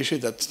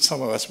that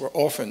some of us were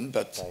orphaned,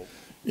 but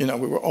we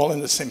were all in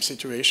the same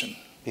situation.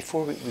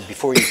 Before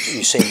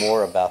you say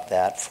more about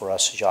that for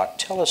us, Jacques,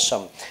 tell us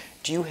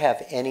do you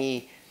have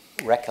any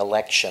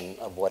recollection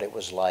of what it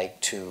was like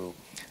to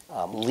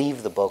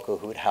leave the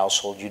Bocohoot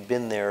household. You'd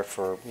been there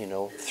for, you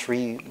know,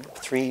 three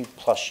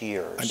plus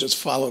years. I just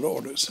followed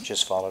orders.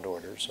 Just followed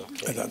orders,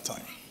 okay. At that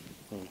time.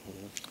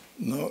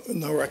 Mm-hmm.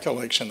 No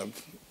recollection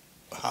of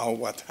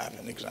what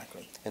happened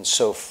exactly. And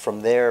so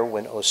from there,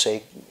 when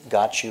Jose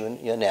got you and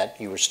Annette,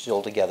 you were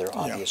still together,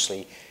 obviously.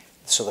 Yeah.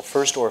 So the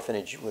first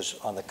orphanage was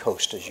on the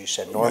coast, as you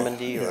said,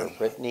 Normandy or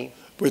Brittany?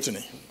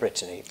 Brittany.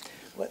 Brittany.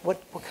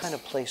 What kind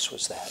of place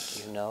was that?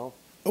 Do you know?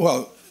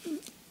 Well,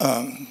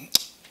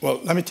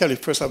 let me tell you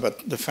first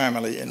about the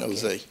family in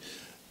Jose.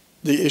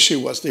 The issue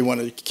was they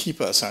wanted to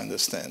keep us, I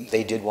understand.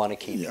 They did want to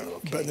keep you,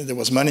 okay. But there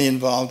was money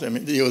involved. I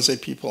mean, the Jose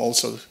people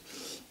also,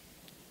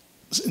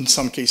 in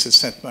some cases,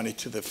 sent money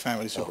to the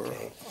families who were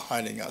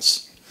hiding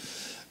us.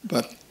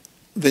 But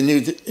they knew,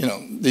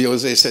 the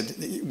Jose said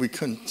they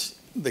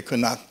could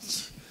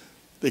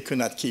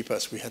not keep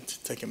us. We had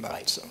to take them out.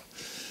 Right. So,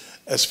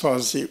 as far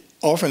as the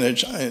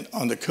orphanage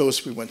on the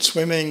coast, we went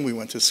swimming. We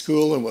went to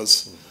school. It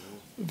was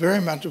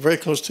very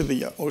close to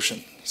the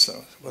ocean, so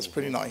it was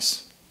pretty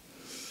nice.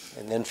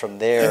 And then from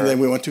there, and then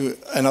we went to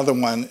another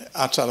one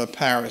outside of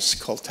Paris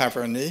called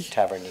Taverny.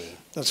 Taverny.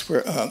 That's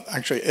where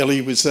actually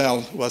Elie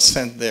Wiesel was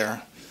sent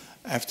there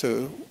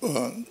after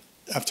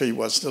he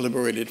was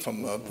liberated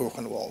from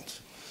Buchenwald.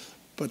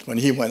 But when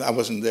he went, I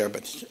wasn't there,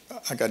 but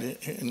I got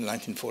it in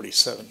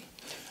 1947.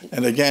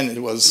 And again,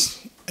 it was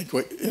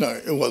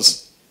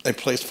a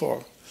place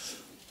for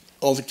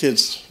all the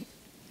kids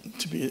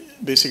to be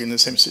basically in the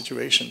same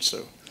situation.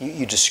 So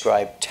you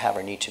described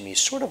Taverny to me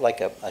sort of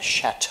like a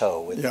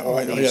chateau with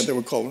they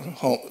were called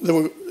home.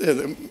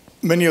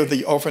 Many of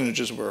the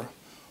orphanages were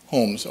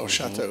homes or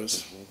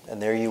chateaus.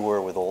 And there you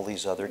were with all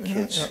these other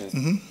kids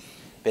who'd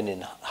been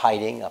in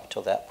hiding up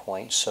till that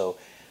point. So,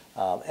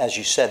 as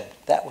you said,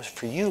 that was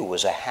for you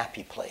was a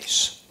happy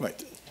place.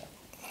 Right.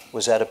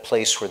 Was that a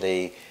place where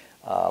they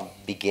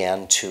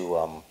began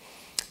to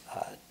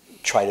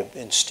try to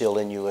instill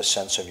in you a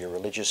sense of your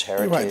religious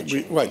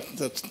heritage? Right.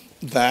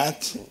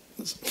 That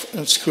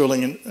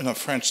schooling in a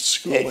French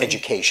school.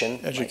 Education.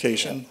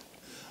 Education.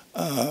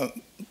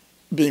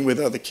 Being with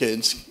other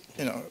kids,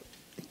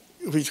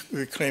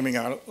 reclaiming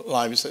our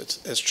lives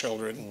as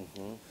children.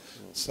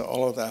 So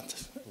all of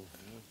that.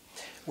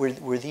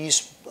 Were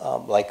these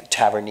like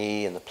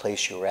Taverny and the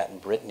place you were at in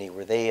Brittany?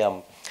 Were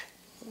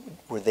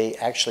they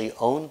actually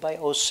owned by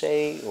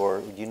Jose, or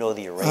do you know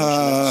the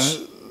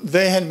arrangements?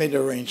 They had made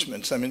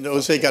arrangements. I mean,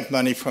 Jose got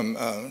money from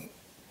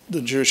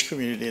the Jewish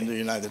community in the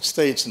United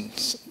States and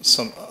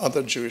some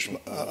other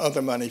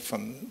other money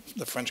from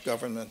the French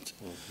government.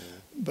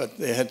 But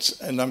they had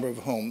a number of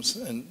homes,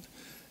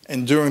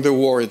 and during the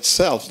war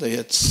itself, they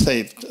had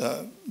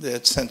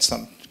sent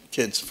some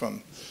kids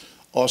from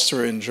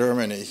Austria and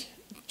Germany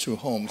to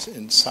homes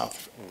in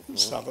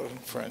southern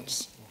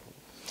France.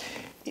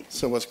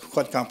 So it was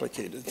quite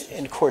complicated.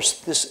 And of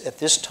course, at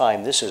this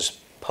time, this is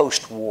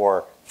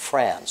post-war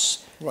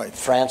France. Right.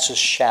 France is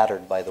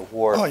shattered by the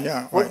war. Oh,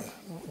 yeah, right.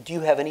 Do you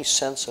have any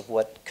sense of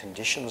what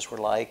conditions were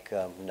like?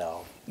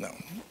 No. No.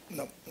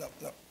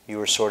 You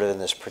were sort of in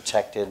this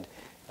protected,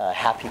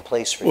 happy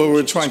place for you. Well, we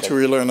were trying to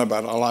relearn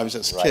about our lives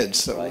as kids.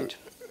 So right.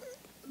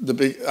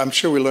 I'm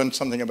sure we learned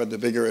something about the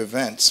bigger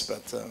events,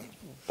 but...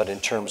 But in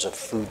terms of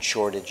food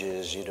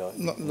shortages, you don't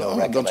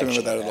I don't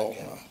remember that at all.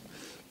 No.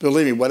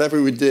 Believe me,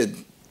 whatever we did,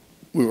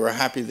 we were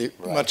happy,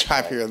 much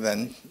happier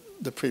than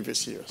the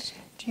previous years.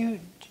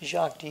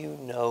 Jacques, do you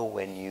know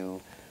when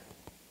you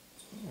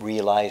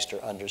realized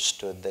or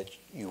understood that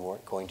you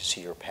weren't going to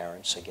see your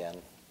parents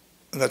again?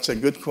 That's a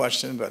good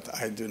question, but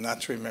I do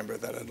not remember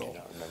that at all. You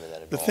don't remember that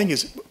at all? The thing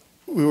is,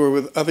 we were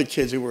with other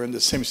kids who were in the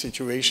same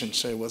situation,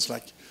 so it was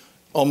like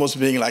almost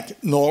being like,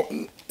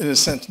 in a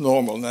sense,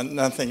 normal,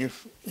 nothing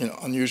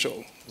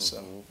unusual.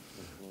 So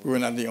we were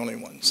not the only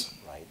ones.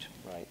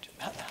 Right.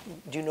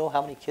 Do you know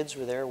how many kids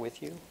were there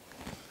with you?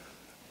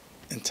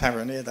 In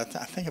Taverny, I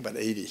think about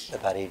 80.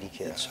 About 80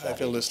 kids. Yeah, I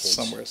have a list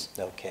somewhere.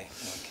 Okay.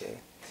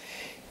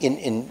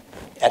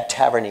 At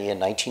Taverny in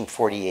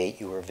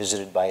 1948, you were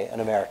visited by an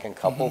American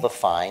couple, the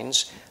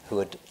Feins, who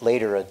had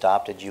later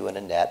adopted you and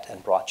Annette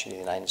and brought you to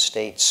the United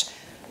States.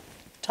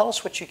 Tell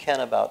us what you can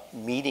about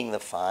meeting the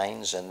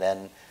Feins and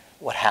then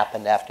what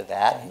happened after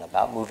that and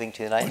about moving to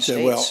the United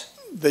States. Well,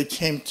 they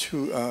came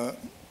to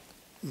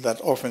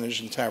that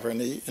orphanage in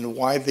Taverny, and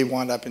why they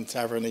wound up in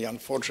Taverny,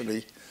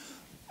 unfortunately,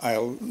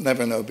 I'll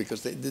never know,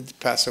 because they did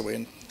pass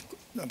away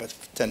about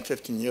 10,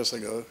 15 years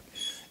ago,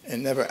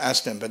 and never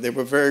asked them, but they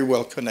were very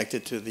well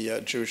connected to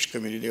the Jewish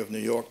community of New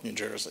York, New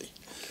Jersey.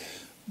 Okay.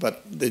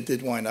 But they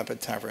did wind up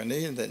at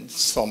Taverny, and then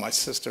saw my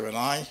sister and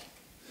I,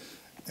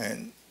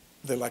 and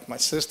they liked my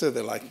sister,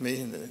 they liked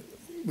me, and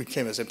we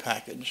came as a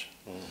package.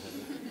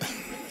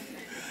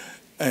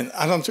 And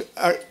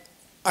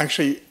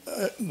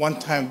one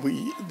time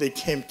they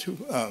came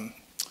to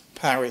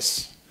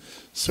Paris.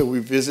 So we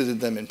visited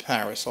them in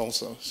Paris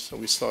also. So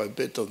we saw a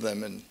bit of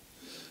them. And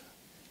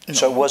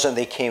so it wasn't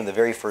they came the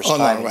very first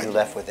time you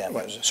left with them.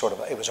 Right.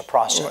 It was a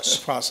process. Right,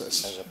 a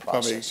process. It was a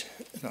process.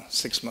 Probably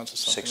 6 months or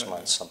something. 6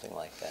 months, something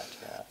like that.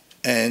 Yeah.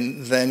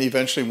 And then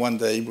eventually one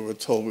day we were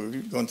told we were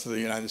going to the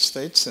United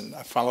States, and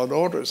I followed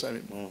orders. I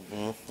mean,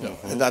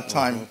 at that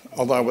time,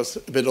 although I was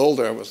a bit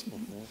older, I was,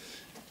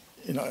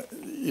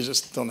 you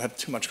just don't have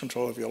too much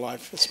control of your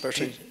life,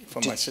 especially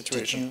from my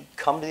situation. Did you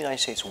come to the United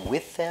States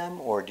with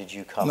them, or did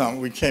you come? No,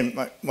 we came,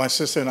 my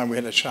sister and I, we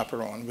had a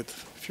chaperone with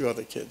a few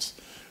other kids.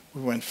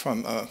 We went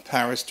from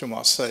Paris to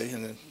Marseille,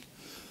 and then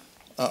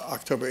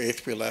October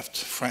 8th we left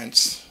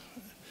France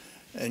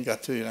and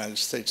got to the United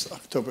States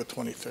October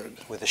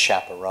 23rd. With a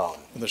chaperone?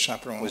 With a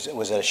chaperone.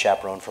 Was that a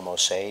chaperone from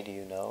Osage, do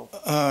you know?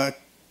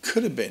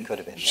 Could have been. Could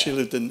have been, She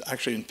lived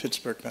actually in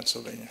Pittsburgh,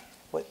 Pennsylvania.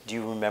 What, do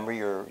you remember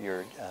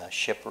your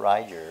ship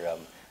ride?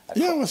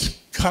 Yeah, it was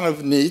kind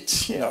of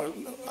neat. You know,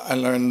 I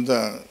learned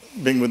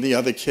being with the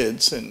other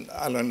kids, and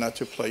I learned how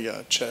to play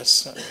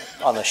chess.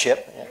 On the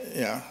ship?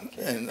 Yeah,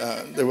 and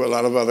there were a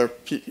lot of other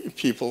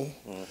people.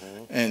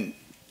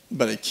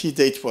 But a key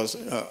date was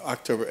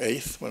October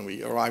 8th when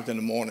we arrived in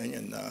the morning,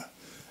 and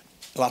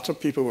lots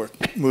of people were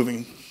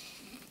moving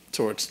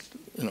towards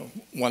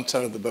one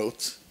side of the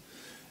boat,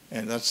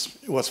 and it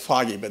was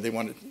foggy, but they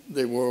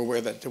were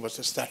aware that there was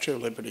the Statue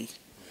of Liberty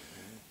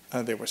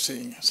they were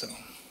seeing. So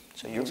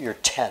you're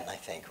 10, I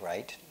think,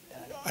 right?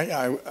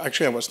 I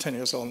was 10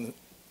 years old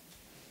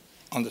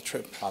on the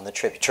trip. On the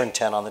trip, you turned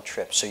 10 on the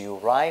trip. So you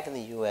arrive in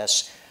the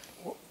U.S.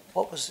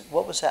 What was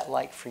that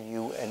like for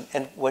you,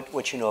 and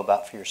what you know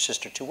about for your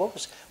sister too?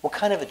 What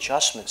kind of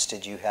adjustments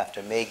did you have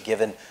to make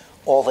given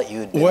all that you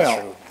had been through?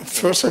 Well,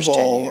 first of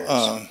all,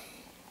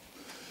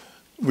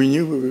 we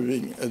knew we were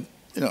being,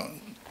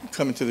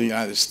 coming to the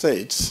United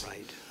States,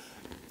 right?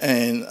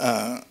 And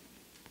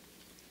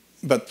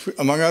but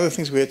among other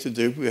things we had to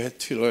do, we had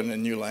to learn a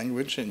new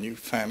language, a new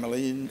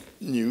family,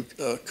 new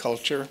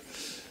culture.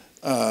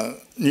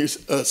 New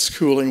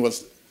schooling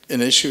was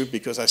an issue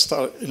because I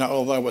started,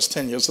 although I was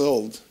 10 years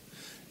old,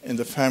 and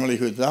the family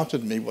who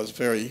adopted me was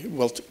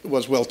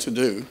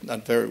well-to-do,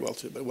 not very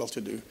well-to-do, but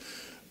well-to-do.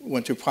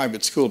 Went to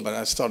private school, but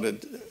I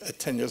started at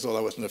 10 years old.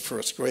 I was in the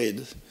first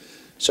grade.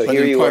 So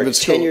here you are,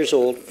 10 years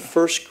old,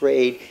 first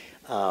grade.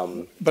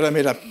 But I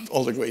made up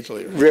all the grades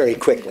later. Very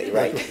quickly,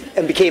 right?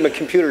 And became a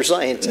computer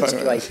scientist,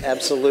 right?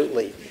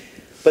 Absolutely.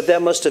 But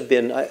that must have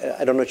been,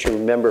 I don't know what you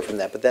remember from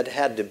that, but that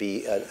had to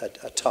be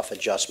a tough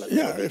adjustment.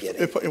 Yeah,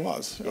 it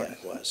was. Yeah,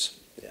 it was.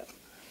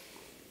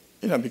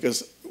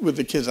 Because with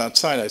the kids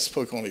outside, I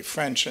spoke only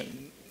French,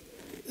 and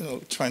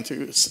trying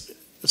to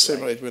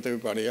assimilate with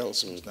everybody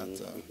else was not.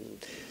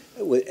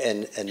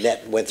 And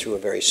Annette went through a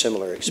very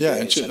similar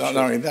experience. Yeah, and not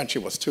only that, she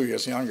was 2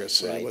 years younger,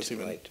 so right, it was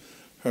even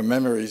her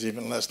memory is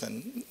even less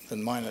than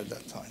mine at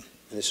that time.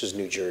 And this was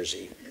New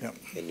Jersey. Yeah.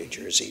 In New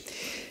Jersey.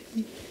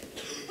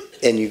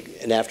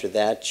 And after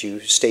that, you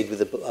stayed with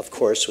of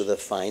course, with the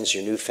Feins,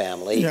 your new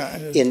family. Yeah.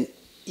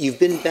 You've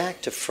been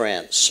back to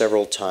France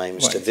several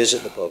times right. to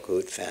visit the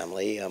Bocout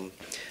family.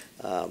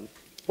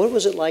 What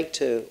was it like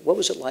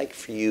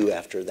for you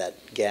after that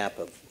gap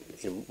of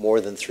more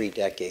than 3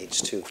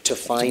 decades to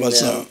find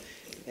them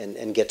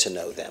and get to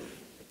know them?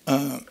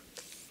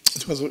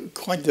 It was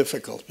quite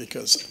difficult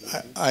because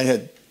I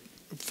had,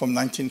 from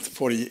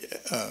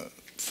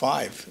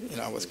 1945,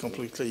 I was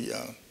completely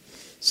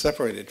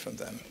separated from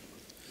them.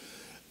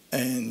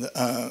 And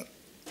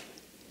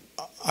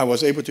I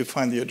was able to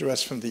find the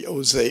address from the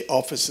Osage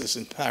offices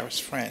in Paris,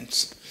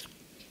 France.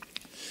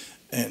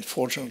 And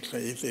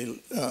fortunately,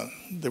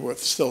 they were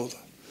still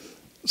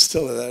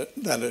at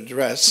that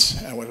address.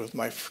 I went with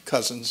my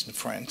cousins in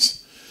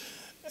France.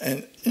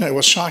 And it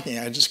was shocking.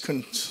 I just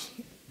couldn't.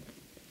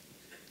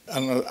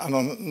 I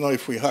don't know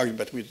if we hugged,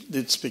 but we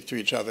did speak to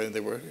each other, and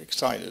they were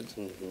excited.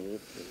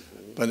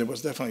 But it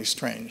was definitely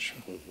strange.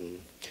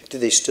 Do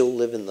they still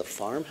live in the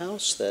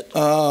farmhouse?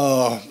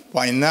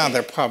 By now,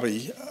 they're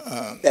probably...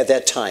 at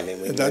that time,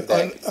 and when you went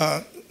back?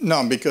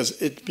 No, because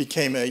it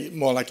became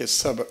more like a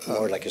suburb.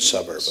 More like a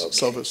suburb,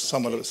 okay.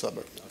 Somewhat of a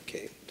suburb.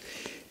 Okay.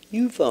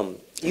 You've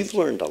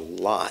learned a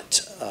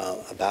lot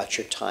about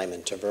your time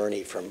in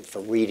Taverny from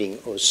reading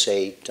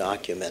Osage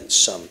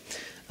documents. In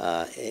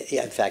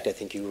fact, I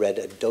think you read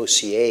a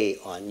dossier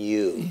on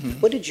you.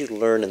 What did you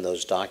learn in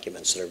those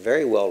documents that are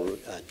very well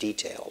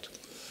detailed?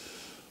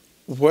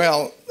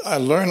 Well, I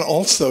learned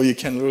also you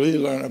can really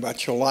learn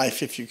about your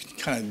life if you can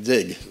kind of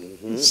dig.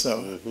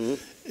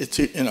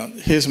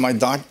 Here's my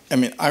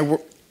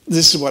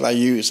this is what I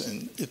use,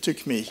 and it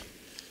took me.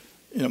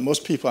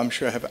 Most people I'm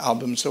sure have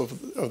albums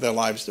of their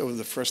lives over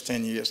the first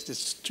 10 years.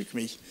 This took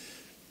me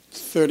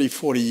 30,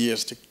 40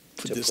 years to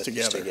put this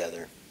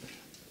together.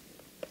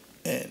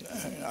 And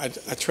I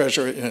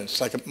treasure it. It's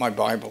like my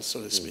Bible,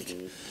 so to speak.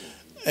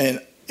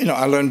 And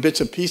I learned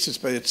bits and pieces,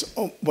 but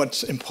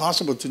what's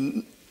impossible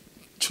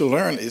to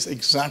learn is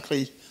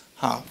exactly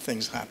how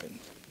things happened.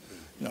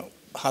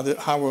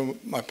 How were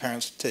my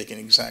parents taken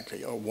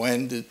exactly, or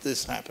when did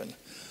this happen,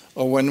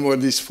 or when were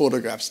these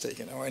photographs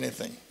taken, or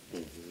anything.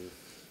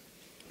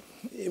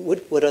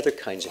 What other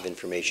kinds of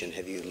information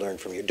have you learned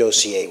from your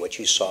dossier, what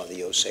you saw in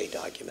the Osage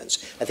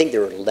documents? I think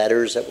there were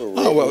letters that were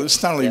written. Oh, well,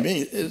 it's not only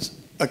me.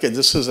 Okay,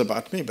 this is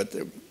about me, but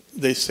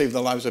they saved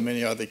the lives of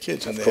many other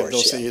kids, and they have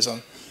dossiers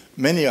on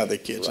many other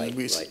kids. Right, And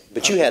we, right.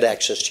 But you had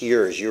access to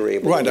yours. You were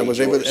able to right, I read was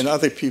yours. able, and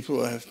other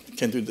people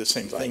can do the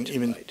same thing, Right,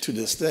 even right, to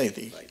this day.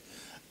 right.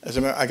 As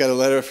a matter, I got a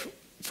letter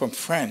from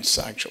France,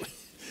 actually,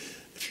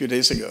 a few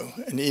days ago,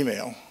 an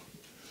email.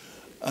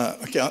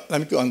 Okay, let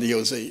me go on the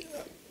OZ.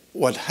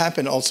 What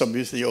happened also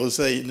with the OZ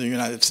in the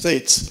United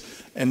States,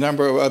 a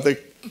number of other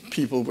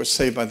people were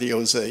saved by the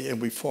OZ,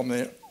 and we formed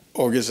an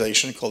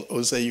organization called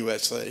OZ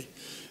USA.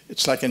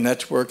 It's like a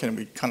network, and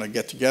we kind of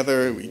get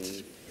together,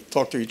 we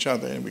talk to each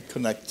other, and we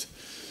connect.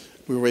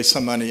 We raise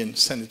some money and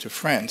send it to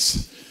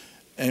France.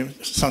 And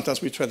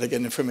sometimes we try to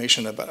get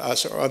information about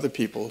us or other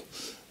people.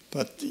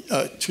 But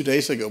 2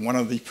 days ago, one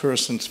of the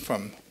persons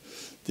from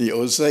the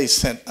OZ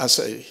sent us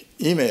an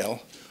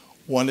email,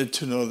 wanted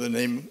to know the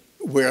name,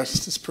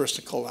 where's this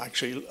person called,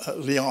 actually,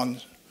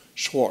 Leon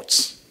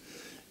Schwartz.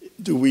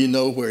 Do we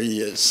know where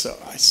he is? So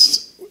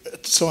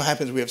it so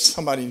happens we have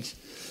somebody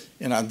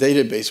in our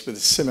database with a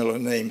similar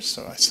name,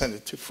 so I sent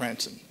it to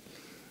France. And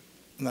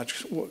I'm not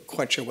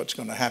quite sure what's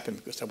going to happen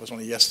because that was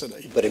only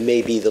yesterday. But it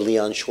may be the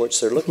Leon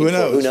Schwartz they're looking Who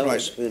knows, for. Who knows?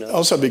 right. Who knows?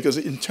 Also, because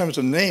in terms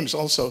of names,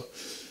 also,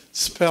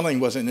 spelling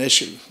was an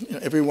issue. You know,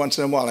 every once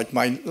in a while, like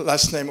my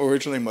last name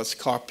originally was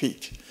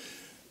Karpik.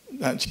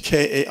 That's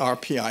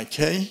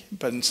K-A-R-P-I-K,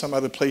 but in some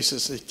other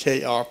places it's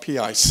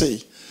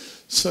K-R-P-I-C.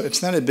 So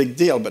it's not a big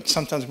deal, but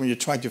sometimes when you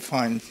try to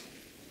find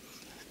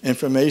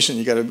information,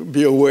 you got to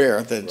be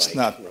aware that it's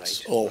not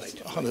all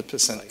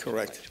 100%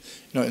 correct.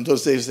 You know, in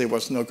those days there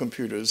was no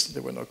computers,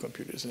 there were no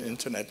computers and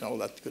internet and all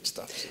that good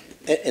stuff.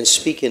 And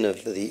speaking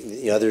of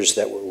the others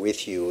that were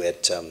with you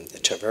at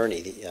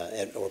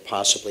Taverny, or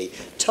possibly,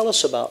 tell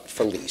us about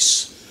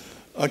Felice.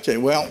 Okay,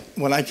 well,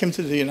 when I came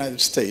to the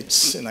United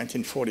States in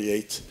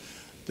 1948,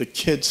 the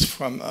kids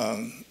from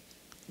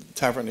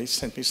Taverny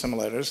sent me some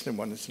letters. They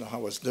wanted to know how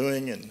I was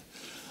doing, and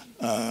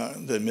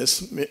they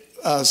missed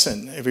us,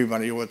 and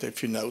everybody wrote a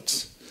few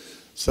notes.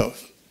 So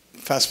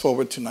fast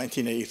forward to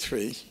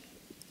 1983,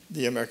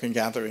 the American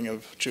gathering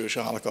of Jewish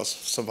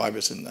Holocaust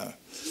survivors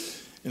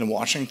in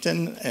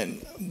Washington,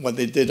 and what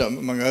they did,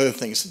 among other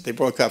things, they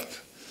broke up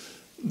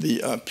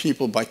the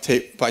people by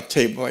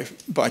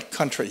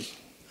country.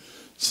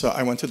 So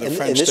I went to the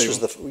French table.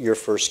 And this was your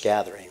first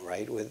gathering,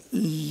 right?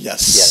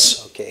 Yes.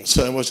 Yes, okay.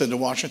 So it was at the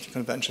Washington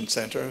Convention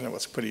Center, and it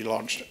was a pretty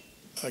large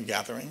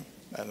gathering.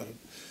 And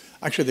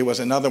actually, there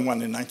was another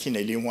one in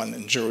 1981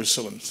 in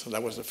Jerusalem, so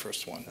that was the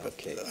first one, but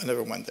I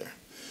never went there.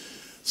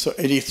 So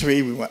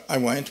 83, I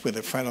went with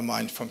a friend of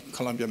mine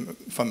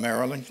from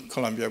Maryland,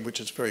 Columbia,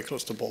 which is very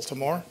close to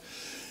Baltimore.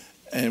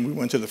 And we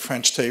went to the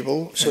French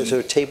table. So there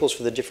are tables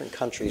for the different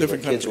countries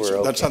different where kids countries. were.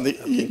 Okay. That's how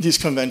these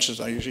conventions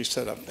are usually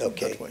set up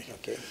that way.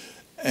 Okay.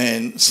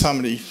 And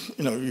somebody,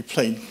 you know, we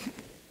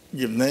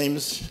give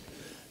names,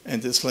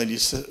 and this lady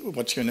said,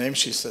 "What's your name?"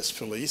 She says,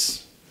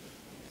 "Felice."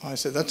 I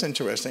said, "That's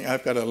interesting.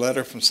 I've got a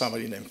letter from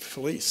somebody named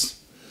Felice."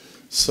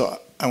 So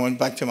I went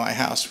back to my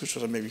house, which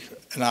was maybe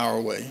an hour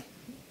away,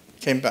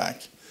 came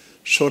back,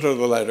 showed her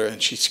the letter,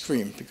 and she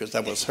screamed because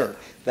that was her.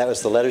 That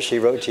was the letter she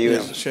wrote to you?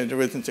 Yeah, she had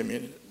written to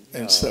me.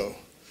 And so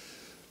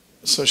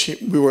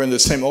we were in the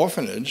same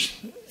orphanage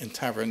in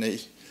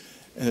Taverny.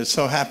 And it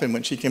so happened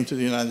when she came to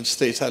the United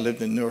States, I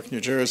lived in Newark, New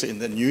Jersey, and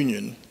then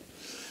Union.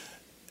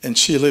 And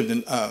she lived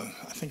in,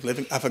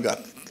 I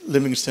forgot,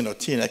 Livingston or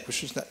Teaneck,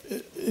 which is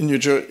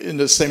in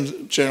the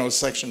same general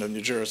section of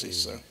New Jersey.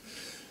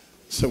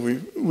 So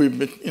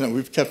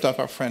we've kept up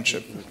our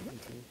friendship.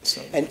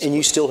 So, and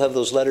you still have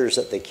those letters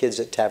that the kids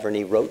at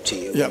Taverny wrote to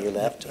you when you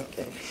left?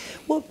 Okay.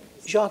 Well,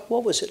 Jacques,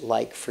 what was it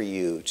like for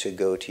you to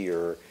go to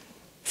your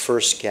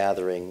first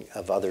gathering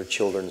of other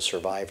children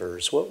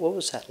survivors? What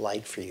was that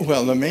like for you?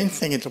 Well, the main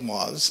thing it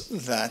was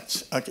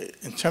that, okay,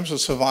 in terms of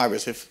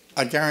survivors,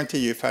 I guarantee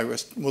you if I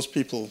was, most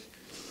people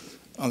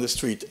on the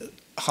street,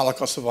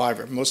 Holocaust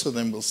survivor, most of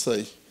them will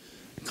say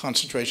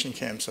concentration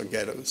camps or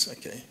ghettos,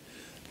 okay?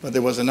 But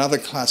there was another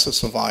class of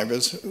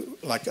survivors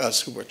like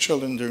us who were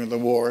children during the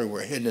war, who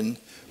were hidden,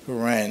 who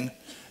ran,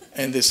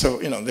 and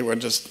they were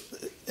just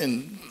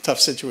in tough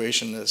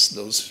situations as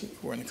those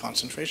who were in the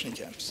concentration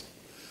camps.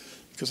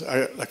 Because,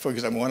 for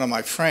example, one of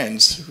my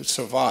friends who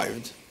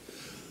survived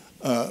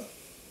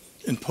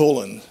in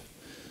Poland,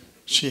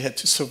 she had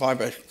to survive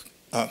by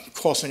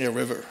crossing a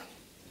river,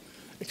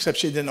 except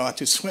she didn't know how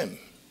to swim.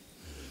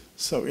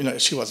 So,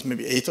 she was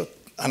maybe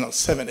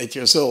 7, 8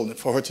 years old, and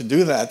for her to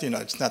do that,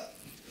 it's not.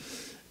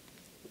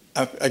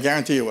 I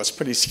guarantee you it was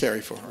pretty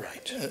scary for her.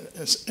 Right.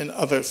 And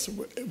others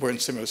were in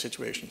similar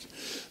situations.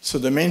 So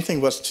the main thing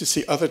was to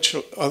see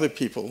other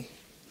people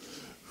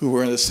who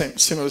were in the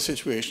similar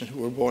situation,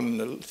 who were born in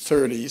the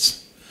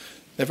 30s,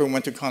 never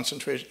went to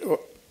concentration, or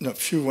no,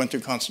 few went to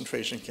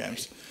concentration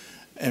camps.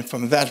 And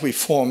from that we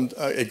formed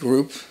a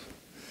group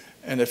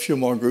and a few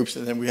more groups,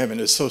 and then we have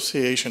an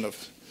association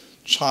of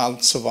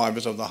child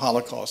survivors of the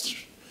Holocaust,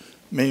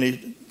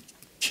 mainly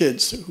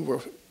kids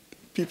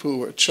people who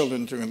were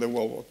children during the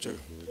World War II.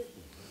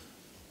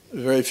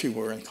 Very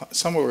few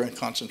some were in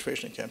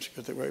concentration camps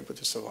because they were able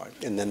to survive.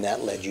 And then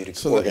that led you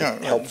to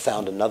help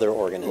found another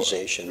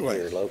organization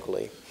here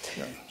locally.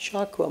 Yeah.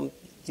 Jacques,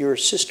 Your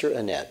sister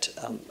Annette,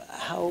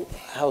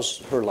 how's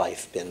her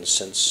life been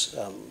since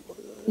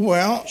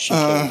Well, she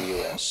came to the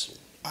U.S.?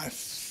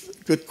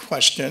 Good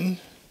question.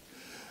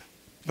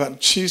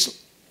 But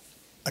she's,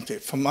 okay,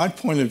 from my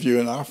point of view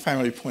and our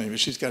family point of view,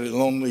 she's got a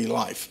lonely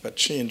life, but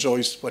she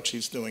enjoys what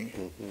she's doing.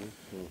 Mm-hmm,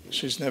 mm-hmm.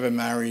 She's never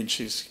married.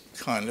 She's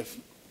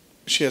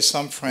she has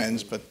some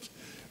friends, but,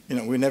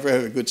 we never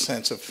have a good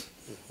sense of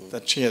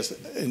that she has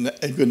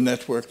a good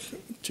network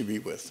to be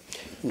with.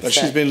 But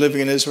she's been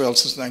living in Israel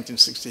since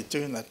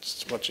 1962, and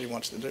that's what she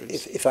wants to do.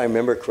 If I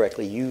remember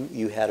correctly,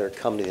 you had her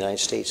come to the United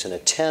States and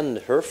attend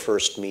her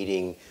first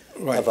meeting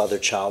of other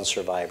child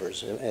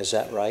survivors. Is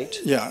that right?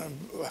 Yeah,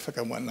 I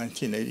forgot when,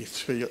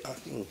 1983,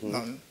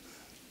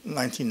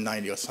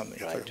 1990 or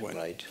something.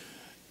 Right.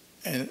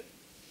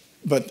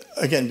 But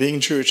again, being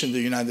Jewish in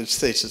the United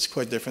States is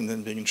quite different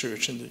than being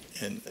Jewish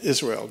in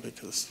Israel,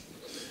 because,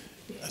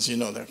 as you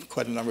know, there are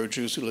quite a number of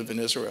Jews who live in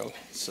Israel.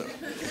 So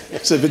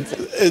it's a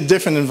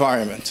different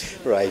environment.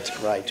 Right.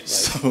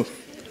 So,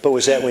 but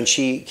was that when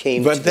she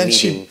came to the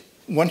meeting?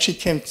 Once she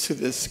came to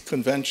this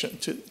convention,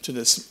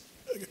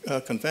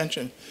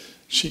 convention,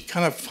 she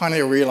kind of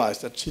finally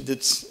realized that she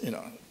did,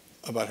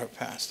 about her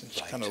past, and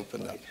she kind of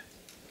opened up.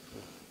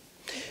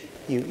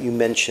 You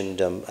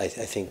mentioned, I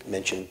think,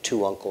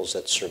 two uncles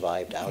that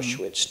survived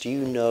Auschwitz. Do you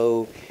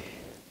know,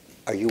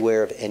 are you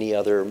aware of any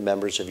other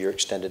members of your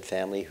extended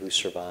family who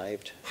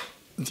survived?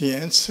 The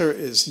answer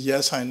is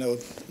yes, I know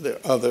there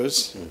are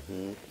others,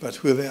 but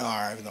who they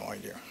are, I have no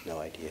idea. No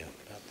idea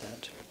about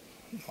that?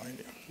 No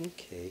idea.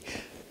 Okay.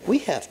 We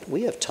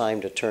have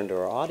time to turn to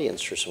our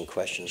audience for some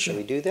questions. Shall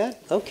we do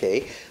that?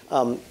 Okay.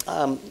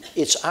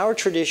 It's our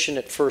tradition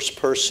at First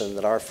Person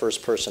that our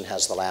first person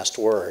has the last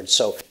word.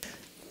 So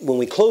when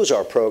we close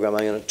our program,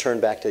 I'm going to turn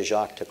back to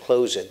Jacques to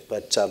close it.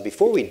 But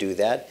before we do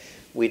that,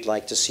 we'd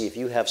like to see if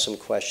you have some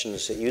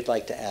questions that you'd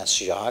like to ask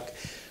Jacques.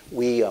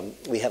 We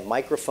have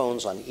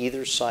microphones on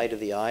either side of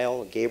the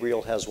aisle.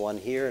 Gabriel has one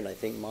here, and I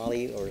think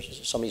Molly or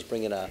somebody's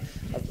bringing a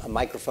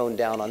microphone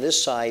down on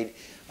this side.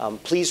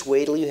 Please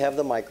wait till you have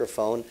the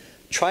microphone.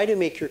 Try to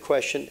make your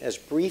question as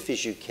brief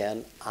as you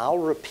can. I'll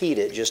repeat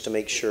it just to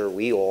make sure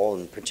we all,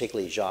 and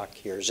particularly Jacques,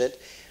 hears it.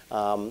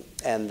 And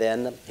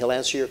then he'll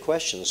answer your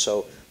questions.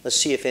 So let's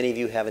see if any of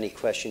you have any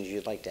questions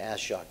you'd like to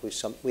ask Jacques.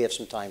 We have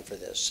some time for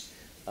this.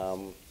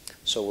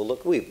 So we'll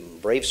look.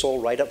 Brave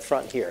soul right up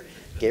front here.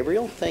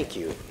 Gabriel, thank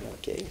you.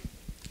 Okay.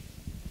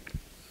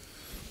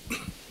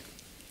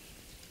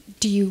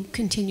 Do you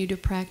continue to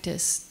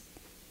practice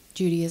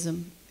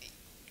Judaism?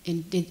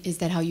 And is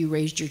that how you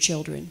raised your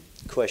children?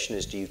 The question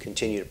is, do you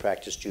continue to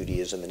practice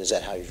Judaism, and is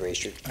that how you've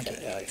raised your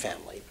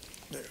family?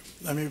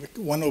 Let me make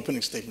one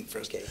opening statement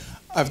first. Okay.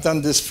 I've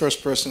done this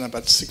first person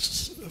about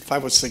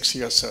 5 or 6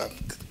 years, so I'm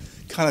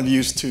kind of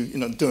used to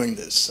doing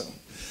this. So,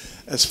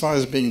 as far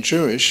as being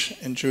Jewish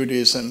and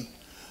Judaism,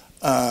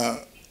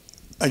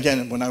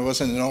 again, when I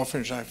was in an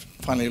orphanage, I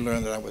finally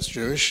learned that I was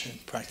Jewish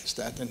and practiced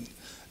that. And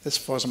as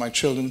far as my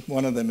children,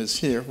 one of them is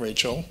here,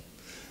 Rachel,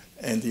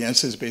 and the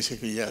answer is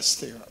basically yes.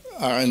 They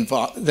are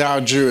involved. They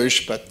are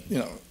Jewish, but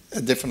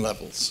at different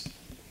levels.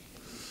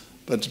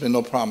 But there's been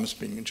no problems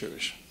being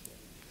Jewish.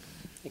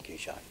 Thank you,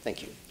 Jacques.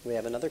 Thank you. Do we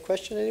have another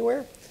question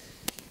anywhere?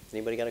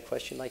 Anybody got a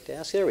question you'd like to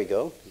ask? There we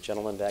go. The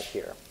gentleman back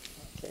here.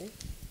 Okay.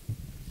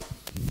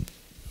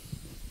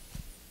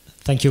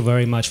 Thank you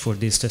very much for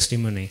this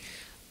testimony.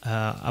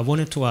 I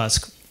wanted to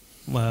ask,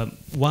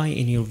 why,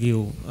 in your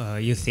view,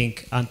 you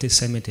think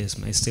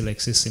anti-Semitism is still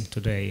existing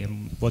today,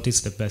 and what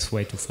is the best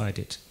way to fight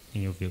it,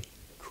 in your view?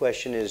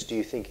 Question is, do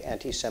you think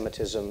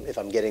anti-Semitism, if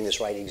I'm getting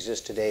this right,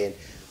 exists today, and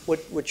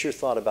what's your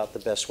thought about the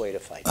best way to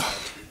fight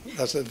that?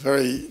 That's a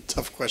very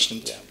tough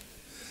question. Yeah.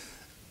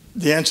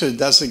 The answer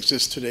does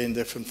exist today in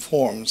different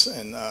forms,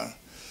 and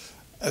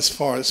as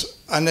far as,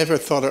 I never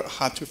thought of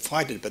how to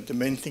fight it, but the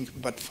main thing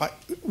about fight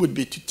would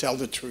be to tell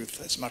the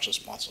truth as much as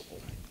possible.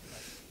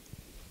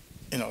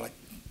 Like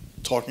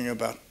talking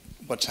about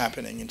what's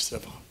happening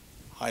instead of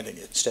hiding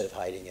it. Instead of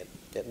hiding it.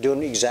 Yeah,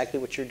 doing exactly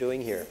what you're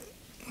doing here.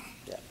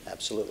 Yeah,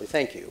 absolutely.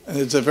 Thank you. And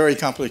it's a very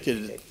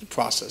complicated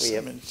process.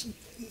 It's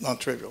not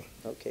trivial.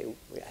 Okay.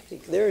 I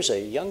think there's a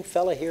young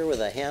fella here with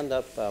a hand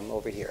up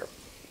over here.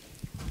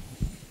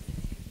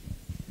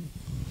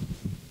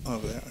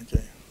 Over there,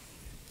 okay.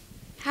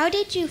 How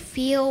did you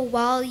feel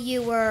while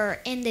you were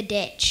in the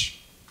ditch?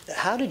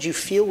 How did you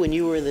feel when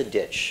you were in the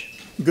ditch?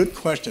 Good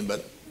question,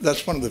 but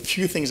that's one of the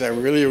few things I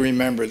really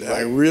remember, that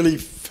I really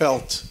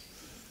felt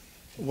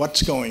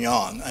what's going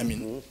on. I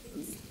mean,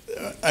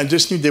 I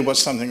just knew there was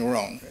something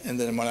wrong. And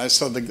then when I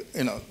saw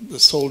the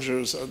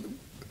soldiers,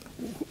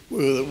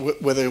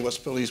 whether it was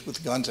police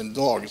with guns and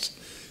dogs,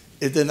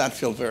 it did not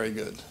feel very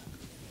good.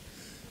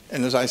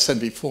 And as I said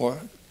before,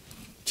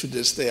 to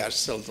this day I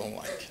still don't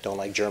like. Don't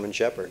like German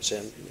Shepherds.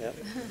 Yeah.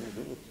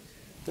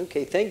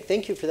 Okay,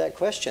 thank you for that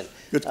question.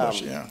 Good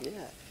question, yeah.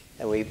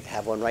 And we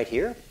have one right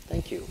here.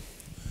 Thank you.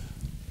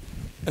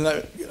 And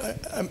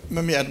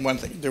let me add one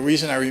thing. The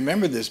reason I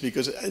remember this,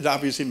 because it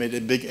obviously made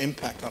a big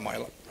impact on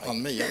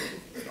me.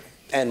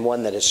 And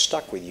one that has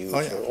stuck with you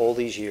for all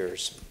these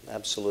years.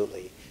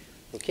 Absolutely.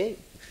 Okay.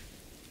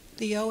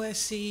 the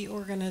OSC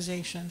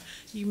organization.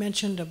 You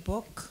mentioned a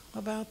book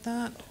about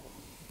that.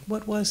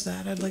 What was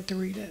that? I'd like to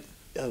read it.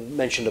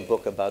 Mentioned a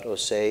book about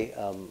OSE.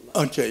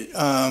 Okay.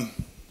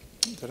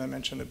 Did I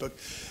mention the book?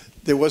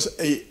 There was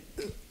a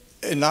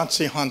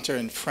Nazi hunter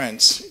in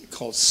France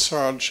called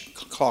Serge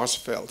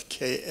Klarsfeld,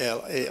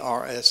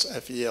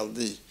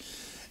 Klarsfeld,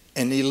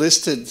 and he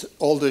listed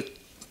all the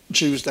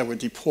Jews that were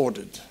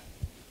deported.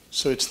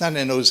 So it's not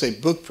an OSE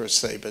book per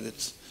se, but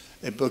it's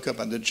a book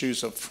about the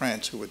Jews of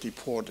France who were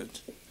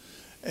deported.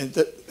 And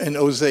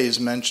OSE is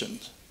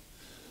mentioned.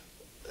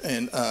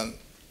 And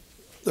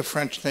the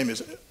French name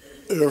is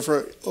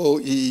Oeuvre,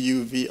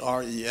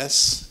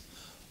 Oeuvres,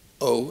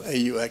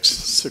 O-A-U-X,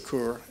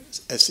 Secours,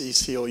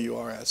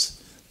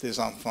 S-E-C-O-U-R-S, des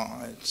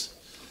enfants.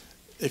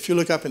 If you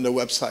look up in the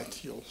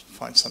website, you'll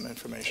find some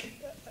information.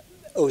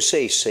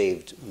 OSE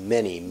saved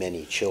many,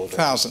 many children.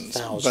 Thousands.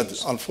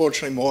 But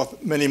unfortunately,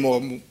 many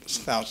more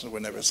thousands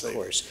were never saved.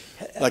 Of course.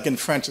 Like in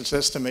France, it's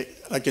estimated,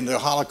 like in the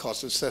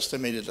Holocaust, it's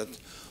estimated that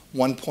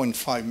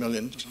 1.5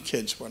 million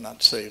kids were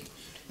not saved.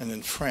 And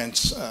in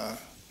France,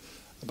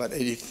 about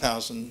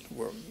 80,000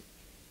 were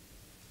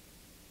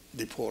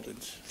deported.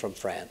 From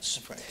France.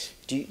 France.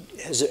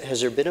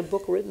 Has there been a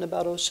book written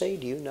about OSE?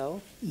 Do you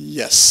know?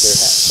 Yes. There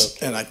has,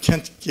 okay. And I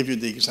can't give you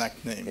the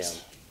exact names.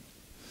 Yeah.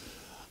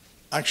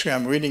 Actually,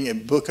 I'm reading a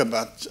book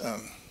about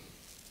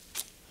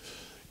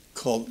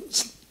called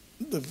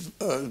The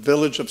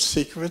Village of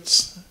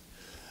Secrets.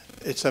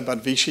 It's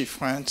about Vichy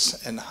France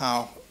and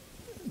how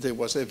there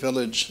was a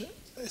village,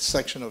 a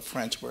section of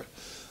France where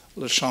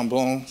Le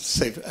Chambon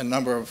saved a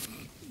number of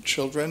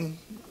children.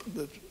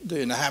 The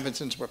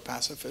inhabitants were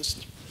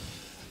pacifists.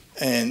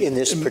 And in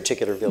this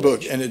particular village?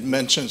 Book, and it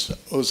mentions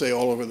OSE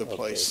all over the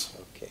place.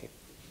 Okay.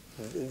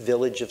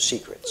 Village of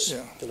Secrets.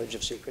 Yeah. Village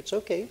of Secrets.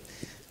 Okay.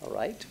 All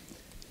right.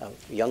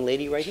 Young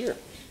lady right here.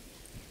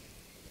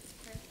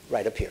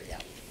 Right up here, yeah.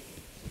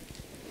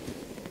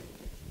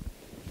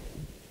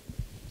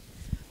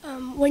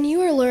 When you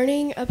were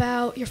learning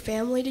about your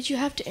family, did you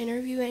have to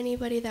interview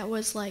anybody that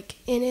was like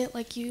in it,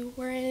 like you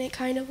were in it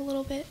kind of a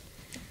little bit?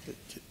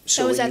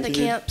 So that was at the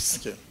camps?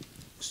 Okay.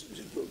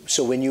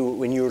 So when you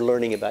were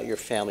learning about your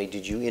family,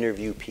 did you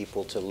interview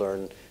people to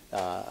learn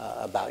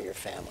about your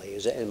family?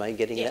 Am I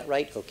getting that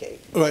right? Okay.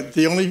 Right.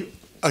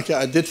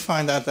 I did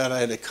find out that I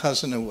had a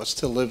cousin who was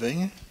still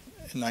living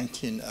in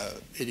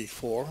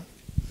 1984.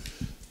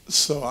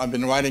 So I've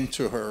been writing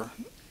to her.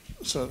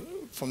 So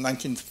from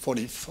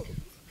 1944,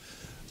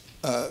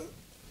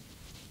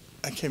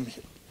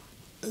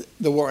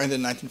 the war ended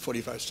in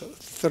 1945. So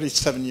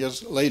 37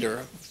 years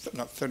later,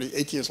 not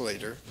 38 years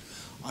later,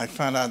 I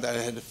found out that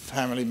I had a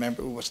family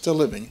member who was still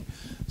living.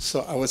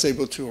 So I was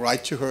able to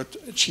write to her.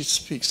 She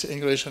speaks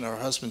English, and her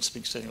husband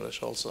speaks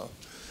English also.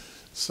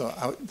 So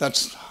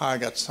that's how I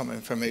got some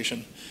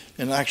information.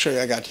 And actually,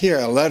 I got here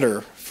a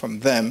letter from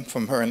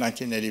her in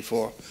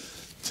 1984,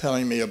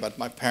 telling me about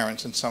my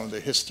parents and some of their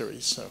history.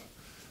 So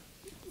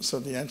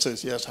the answer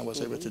is yes, I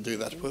was able to do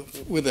that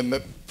with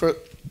a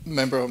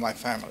member of my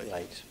family.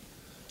 Right.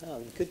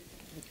 Oh, good.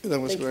 That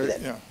was Thank you very, for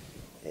that.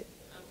 yeah.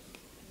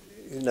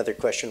 Another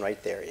question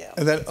right there, yeah.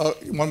 And then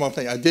one more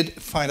thing, I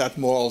did find out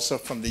more also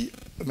from the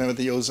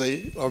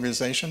OSE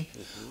organization.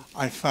 Mm-hmm.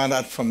 I found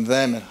out from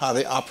them and how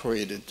they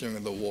operated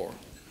during the war.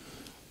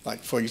 Like,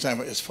 for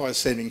example, as far as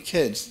saving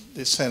kids,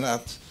 they sent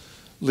out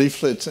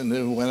leaflets and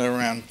they went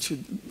around to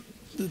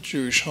the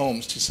Jewish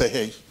homes to say,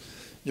 hey,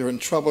 you're in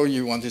trouble,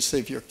 you want to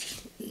save your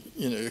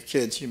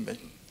kids, you may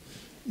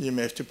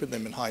have to put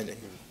them in hiding.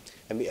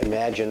 I mean,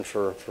 imagine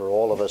for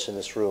all of us in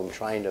this room,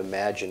 trying to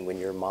imagine when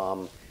your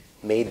mom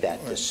made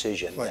that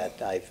decision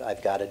that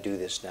I've got to do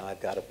this now.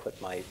 I've got to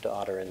put my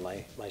daughter and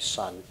my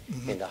son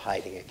into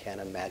hiding. I can't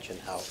imagine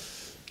how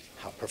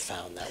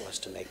profound that was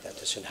to make that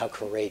decision, how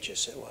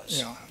courageous it was.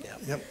 Yeah.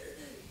 Yep.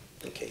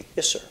 Okay.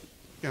 Yes, sir.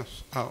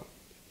 Yes.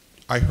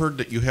 I heard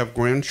that you have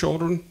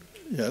grandchildren.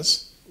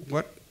 Yes.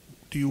 What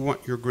do you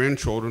want your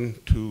grandchildren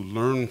to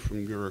learn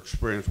from your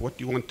experience? What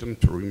do you want them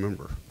to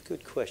remember?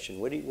 Good question.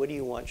 What do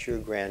you want your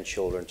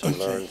grandchildren to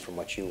learn from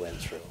what you went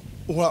through?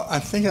 Well, I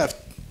think I've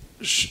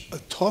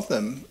taught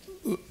them,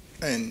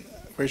 and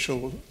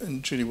Rachel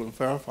and Judy will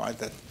verify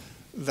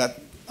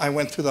that I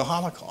went through the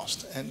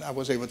Holocaust and I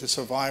was able to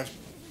survive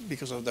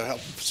because of the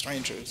help of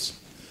strangers.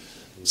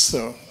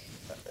 So,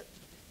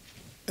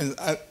 and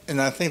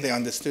I think they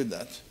understood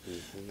that.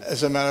 Mm-hmm.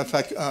 As a matter of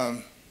fact,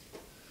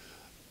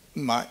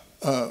 my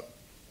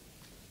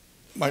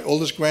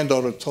oldest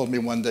granddaughter told me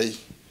one day,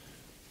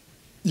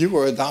 "You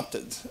were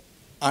adopted.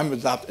 I'm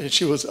adopted." And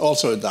she was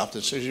also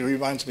adopted, so she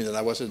reminds me that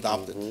I was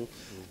adopted. Mm-hmm.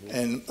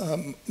 And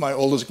my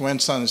oldest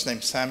grandson is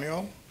named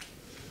Samuel.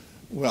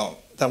 Well,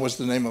 that was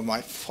the name of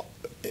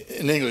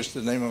in English,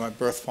 the name of my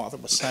birth father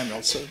was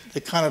Samuel, so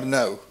they kind of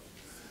know.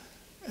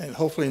 And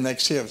hopefully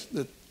next year,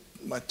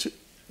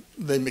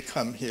 they may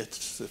come here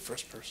to the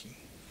first person.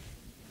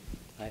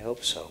 I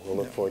hope so. We'll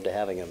look forward to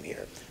having them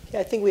here.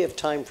 Yeah, I think we have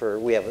time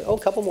a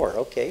couple more.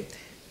 Okay.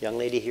 Young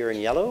lady here in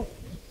yellow.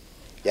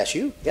 Yes,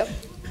 you? Yep.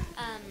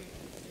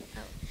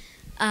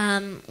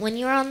 When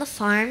you were on the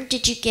farm,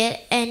 did you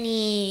get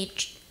any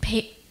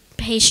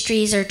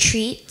pastries or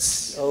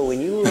treats? Oh,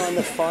 when you were on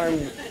the farm,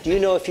 do you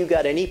know if you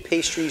got any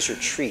pastries or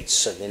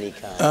treats of any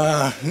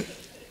kind?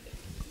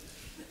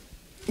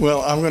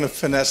 Well, I'm going to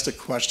finesse the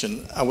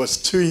question. I was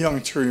too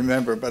young to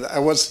remember, but I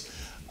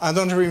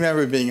don't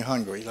remember being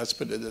hungry, let's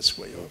put it this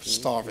way, or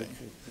starving,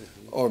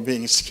 or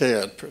being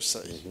scared per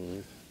se.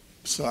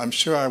 So I'm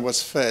sure I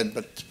was fed,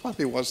 but it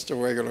probably was the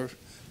regular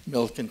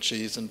milk and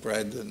cheese and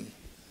bread, and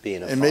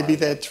maybe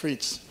they had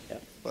treats. Yeah.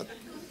 But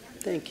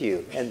Thank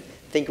you. And I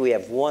think we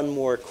have one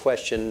more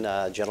question,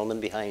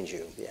 gentleman behind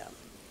you. Yeah.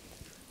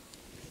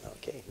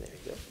 Okay, there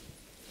you go.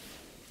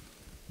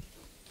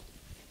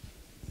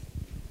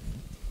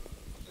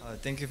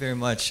 Thank you very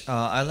much.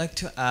 I'd like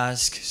to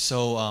ask,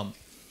 so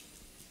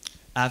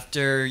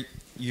after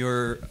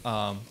your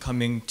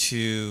coming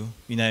to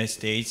United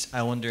States,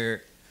 I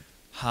wonder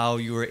how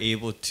you were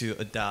able to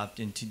adapt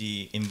into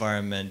the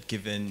environment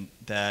given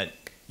that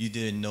you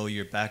didn't know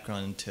your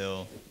background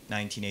until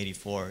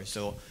 1984.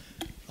 So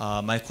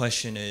my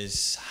question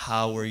is,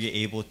 how were you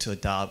able to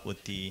adapt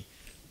with the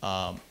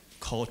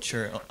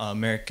culture,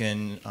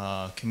 American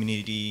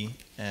community,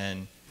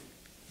 and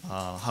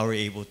how were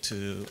you able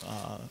to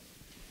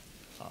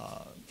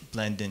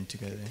blend in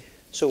together?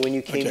 So when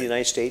you came to the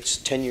United States,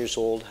 10 years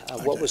old,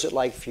 what was it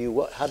like for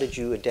you? How did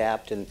you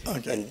adapt and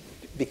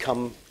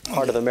become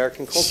part of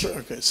American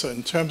culture? So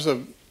in terms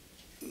of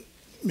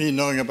me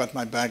knowing about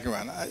my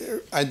background,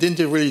 I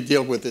didn't really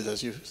deal with it,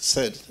 as you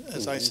said,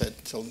 as I said,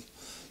 until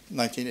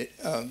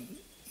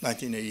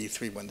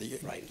 1983 when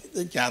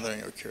the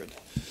gathering occurred.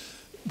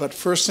 But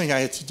first thing I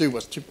had to do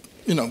was to,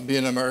 be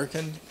an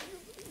American,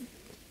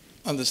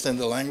 understand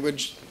the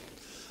language,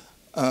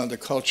 the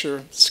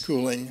culture,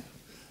 schooling,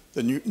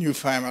 the new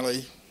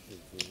family,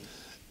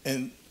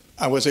 and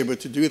I was able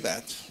to do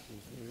that.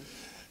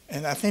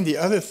 And I think the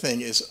other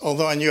thing is,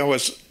 although I knew I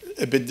was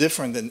a bit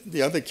different than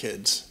the other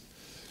kids,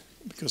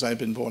 because I'd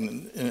been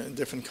born in a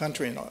different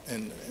country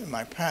in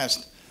my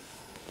past,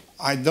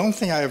 I don't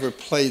think I ever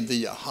played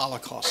the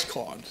Holocaust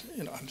card.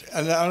 And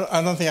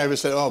I don't think I ever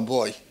said, "Oh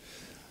boy,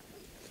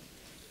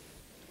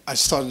 I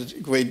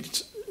started grade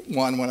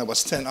 1 when I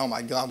was 10. Oh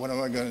my God, what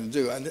am I going to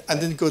do?" I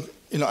didn't go.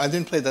 I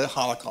didn't play the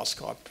Holocaust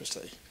card per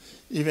se,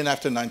 even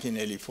after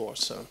 1984.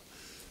 So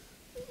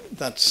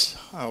that's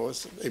how I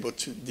was able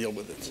to deal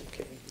with it.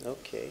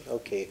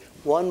 Okay.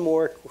 One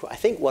more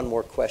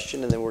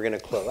question, and then we're going to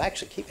close.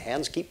 Actually,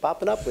 hands keep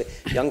popping up.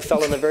 Young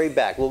fellow in the very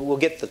back. We'll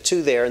get the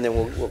two there, and then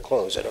we'll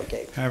close it.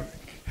 Okay.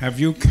 Have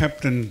you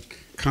kept in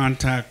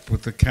contact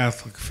with the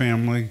Catholic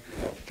family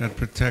that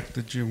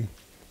protected you?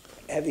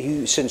 Have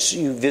you, since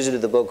you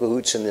visited the Boca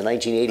Hoots in the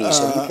 1980s,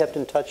 have you kept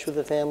in touch with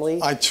the family?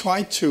 I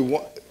tried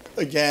to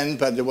again,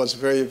 but it was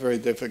very, very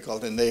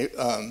difficult, and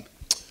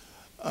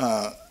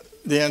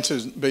the answer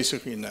is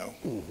basically no.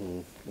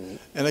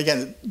 And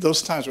again,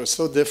 those times were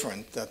so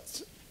different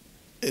that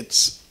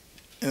it's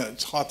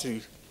hard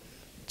to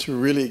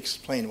really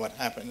explain what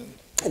happened.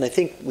 And I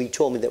think you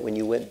told me that when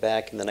you went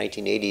back in the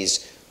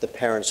 1980s, the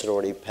parents had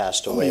already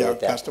passed away at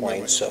that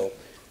point. So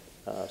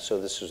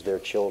this was their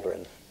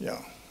children.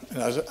 Yeah, and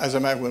as a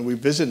matter, when we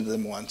visited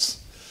them once,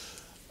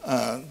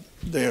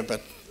 they had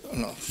about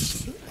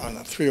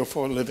 3 or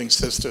 4 living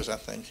sisters, I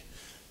think.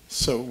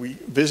 So we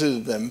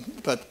visited them,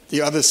 but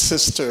the other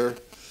sister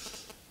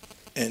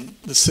and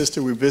the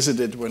sister we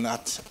visited were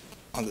not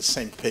on the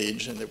same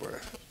page, and they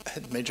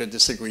had major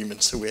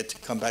disagreements, so we had to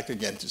come back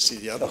again to see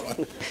the other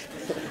one.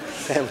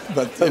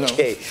 But,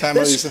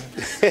 families...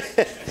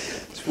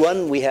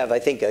 One, we have, I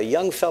think, a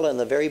young fella in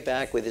the very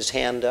back with his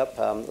hand up.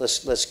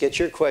 Let's get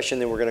your question,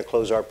 then we're going to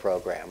close our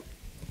program.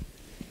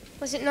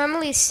 Was it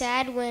normally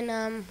sad when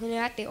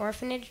you're at the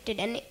orphanage?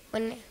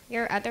 When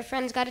your other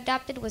friends got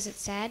adopted, was it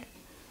sad?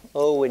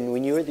 Oh,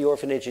 when you were at the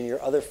orphanage and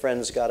your other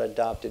friends got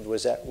adopted,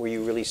 were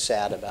you really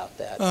sad about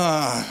that?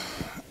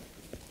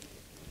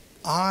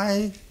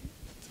 I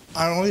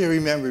only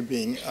remember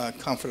being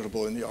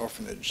comfortable in the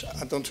orphanage.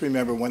 I don't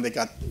remember when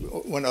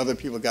other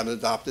people got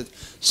adopted.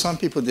 Some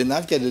people did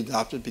not get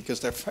adopted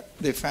because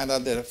they found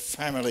out that their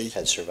family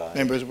had survived.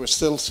 Members were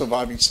still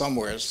surviving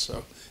somewhere.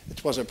 So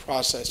it was a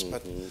process.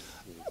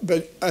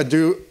 But I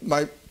do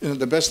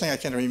the best thing I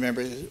can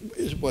remember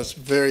was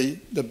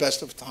the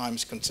best of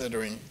times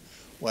considering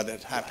what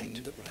had happened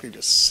in the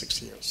previous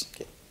 6 years.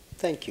 Okay.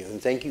 Thank you,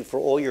 and thank you for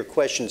all your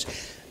questions.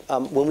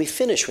 When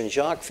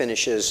Jacques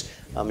finishes,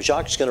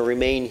 Jacques is going to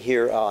remain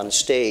here on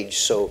stage,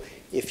 so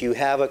if you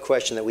have a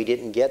question that we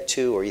didn't get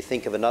to or you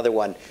think of another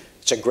one,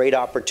 it's a great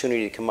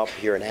opportunity to come up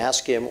here and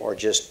ask him, or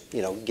just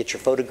get your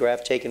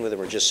photograph taken with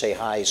him, or just say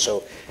hi.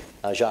 So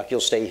Jacques,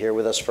 you'll stay here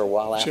with us for a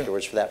while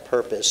afterwards for that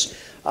purpose.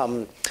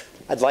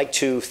 I'd like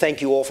to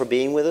thank you all for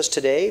being with us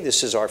today.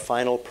 This is our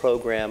final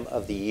program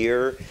of the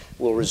year.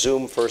 We'll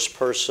resume First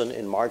Person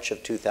in March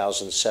of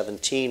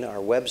 2017. Our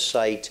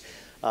website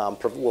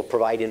will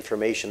provide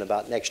information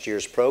about next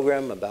year's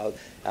program.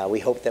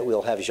 We hope that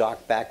we'll have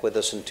Jacques back with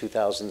us in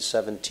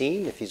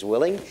 2017 if he's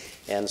willing.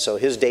 And so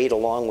his date,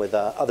 along with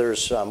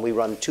others, we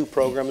run 2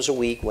 programs a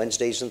week,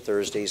 Wednesdays and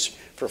Thursdays,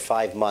 for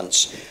 5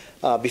 months.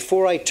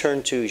 Before I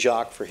turn to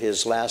Jacques for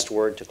his last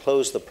word to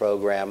close the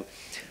program,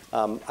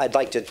 I'd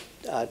like to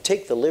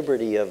take the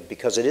liberty of,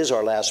 because it is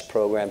our last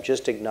program,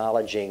 just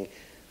acknowledging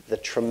the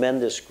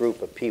tremendous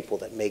group of people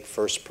that make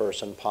First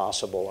Person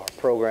possible. Our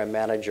program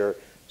manager,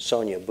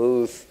 Sonia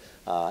Booth,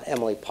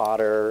 Emily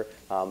Potter,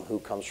 who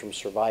comes from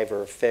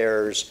Survivor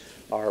Affairs,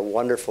 our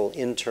wonderful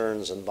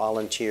interns and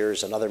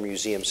volunteers and other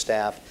museum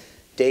staff,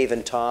 Dave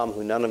and Tom,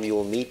 who none of you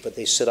will meet, but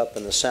they sit up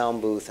in the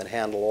sound booth and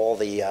handle all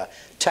the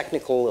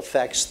technical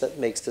effects that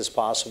makes this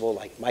possible,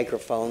 like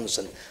microphones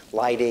and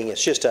lighting.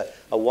 It's just a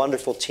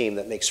wonderful team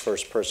that makes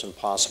First Person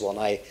possible,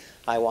 and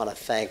I want to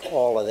thank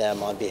all of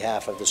them on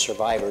behalf of the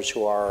survivors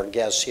who are our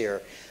guests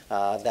here,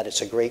 that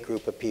it's a great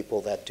group of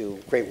people that do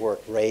great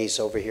work. Ray's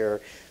over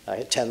here,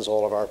 attends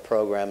all of our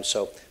programs,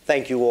 so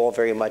thank you all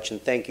very much,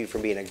 and thank you for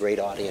being a great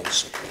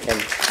audience.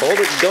 And hold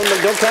it,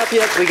 don't clap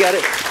yet, we got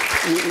it.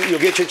 You'll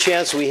get your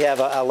chance. We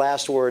have a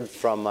last word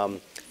from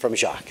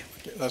Jacques.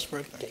 Okay, last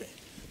word, okay.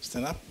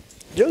 Stand up.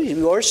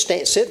 Or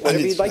sit,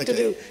 whatever you'd like to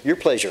do. Your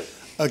pleasure.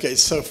 Okay,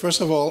 so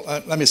first of all,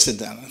 let me sit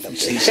down.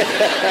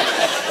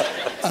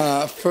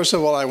 First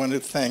of all, I want to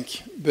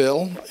thank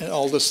Bill and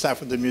all the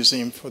staff of the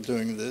museum for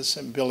doing this.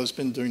 And Bill has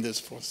been doing this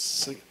for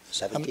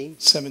 17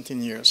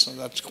 years, so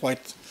that's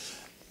quite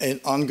an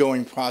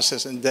ongoing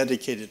process and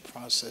dedicated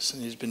process,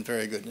 and he's been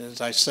very good. And as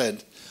I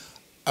said,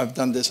 I've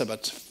done this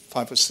about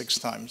 5 or 6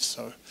 times,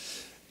 so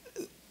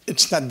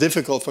it's not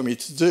difficult for me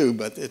to do,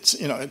 but it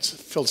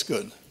feels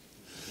good.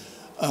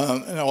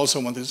 And I also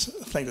want to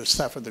thank the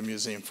staff of the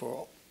museum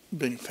for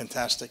being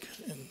fantastic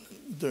in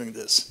doing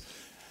this.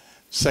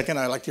 Second,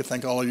 I'd like to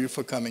thank all of you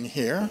for coming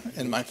here,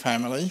 and my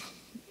family,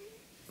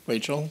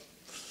 Rachel,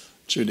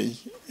 Judy,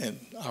 and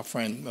our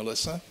friend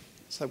Melissa.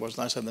 So it was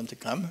nice of them to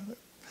come.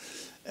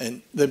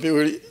 And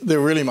Judy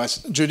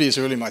is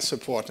really my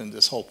support in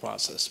this whole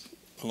process,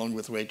 along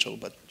with Rachel,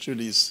 but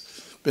Judy's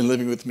been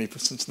living with me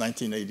since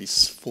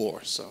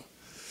 1984, so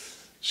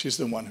she's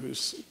the one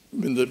who's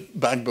been the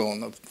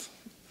backbone of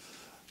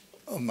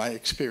my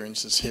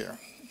experiences here.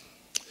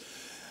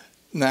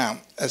 Now,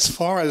 as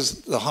far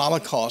as the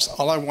Holocaust,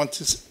 all I want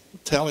to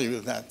tell you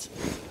is that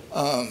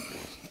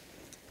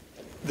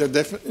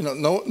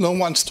no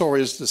one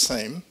story is the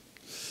same,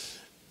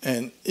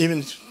 and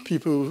even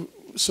people who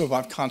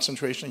survived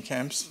concentration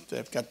camps,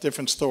 they've got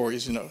different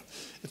stories.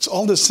 It's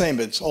all the same,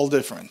 but it's all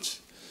different.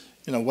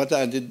 What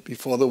I did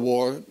before the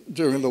war,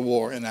 during the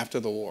war, and after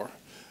the war.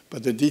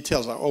 But the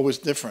details are always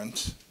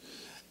different.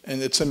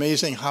 And it's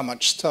amazing how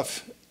much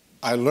stuff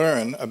I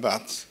learn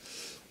about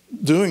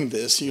doing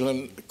this. You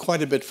learn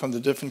quite a bit from the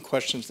different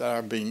questions that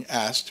are being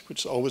asked, which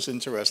is always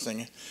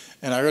interesting.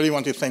 And I really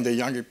want to thank the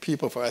younger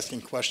people for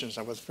asking questions.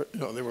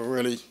 They were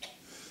really,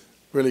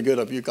 really good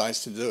of you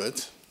guys to do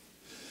it.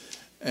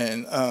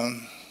 And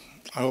I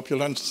hope you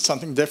learned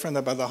something different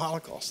about the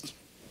Holocaust.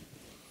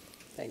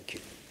 Thank you.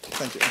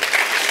 Thank you.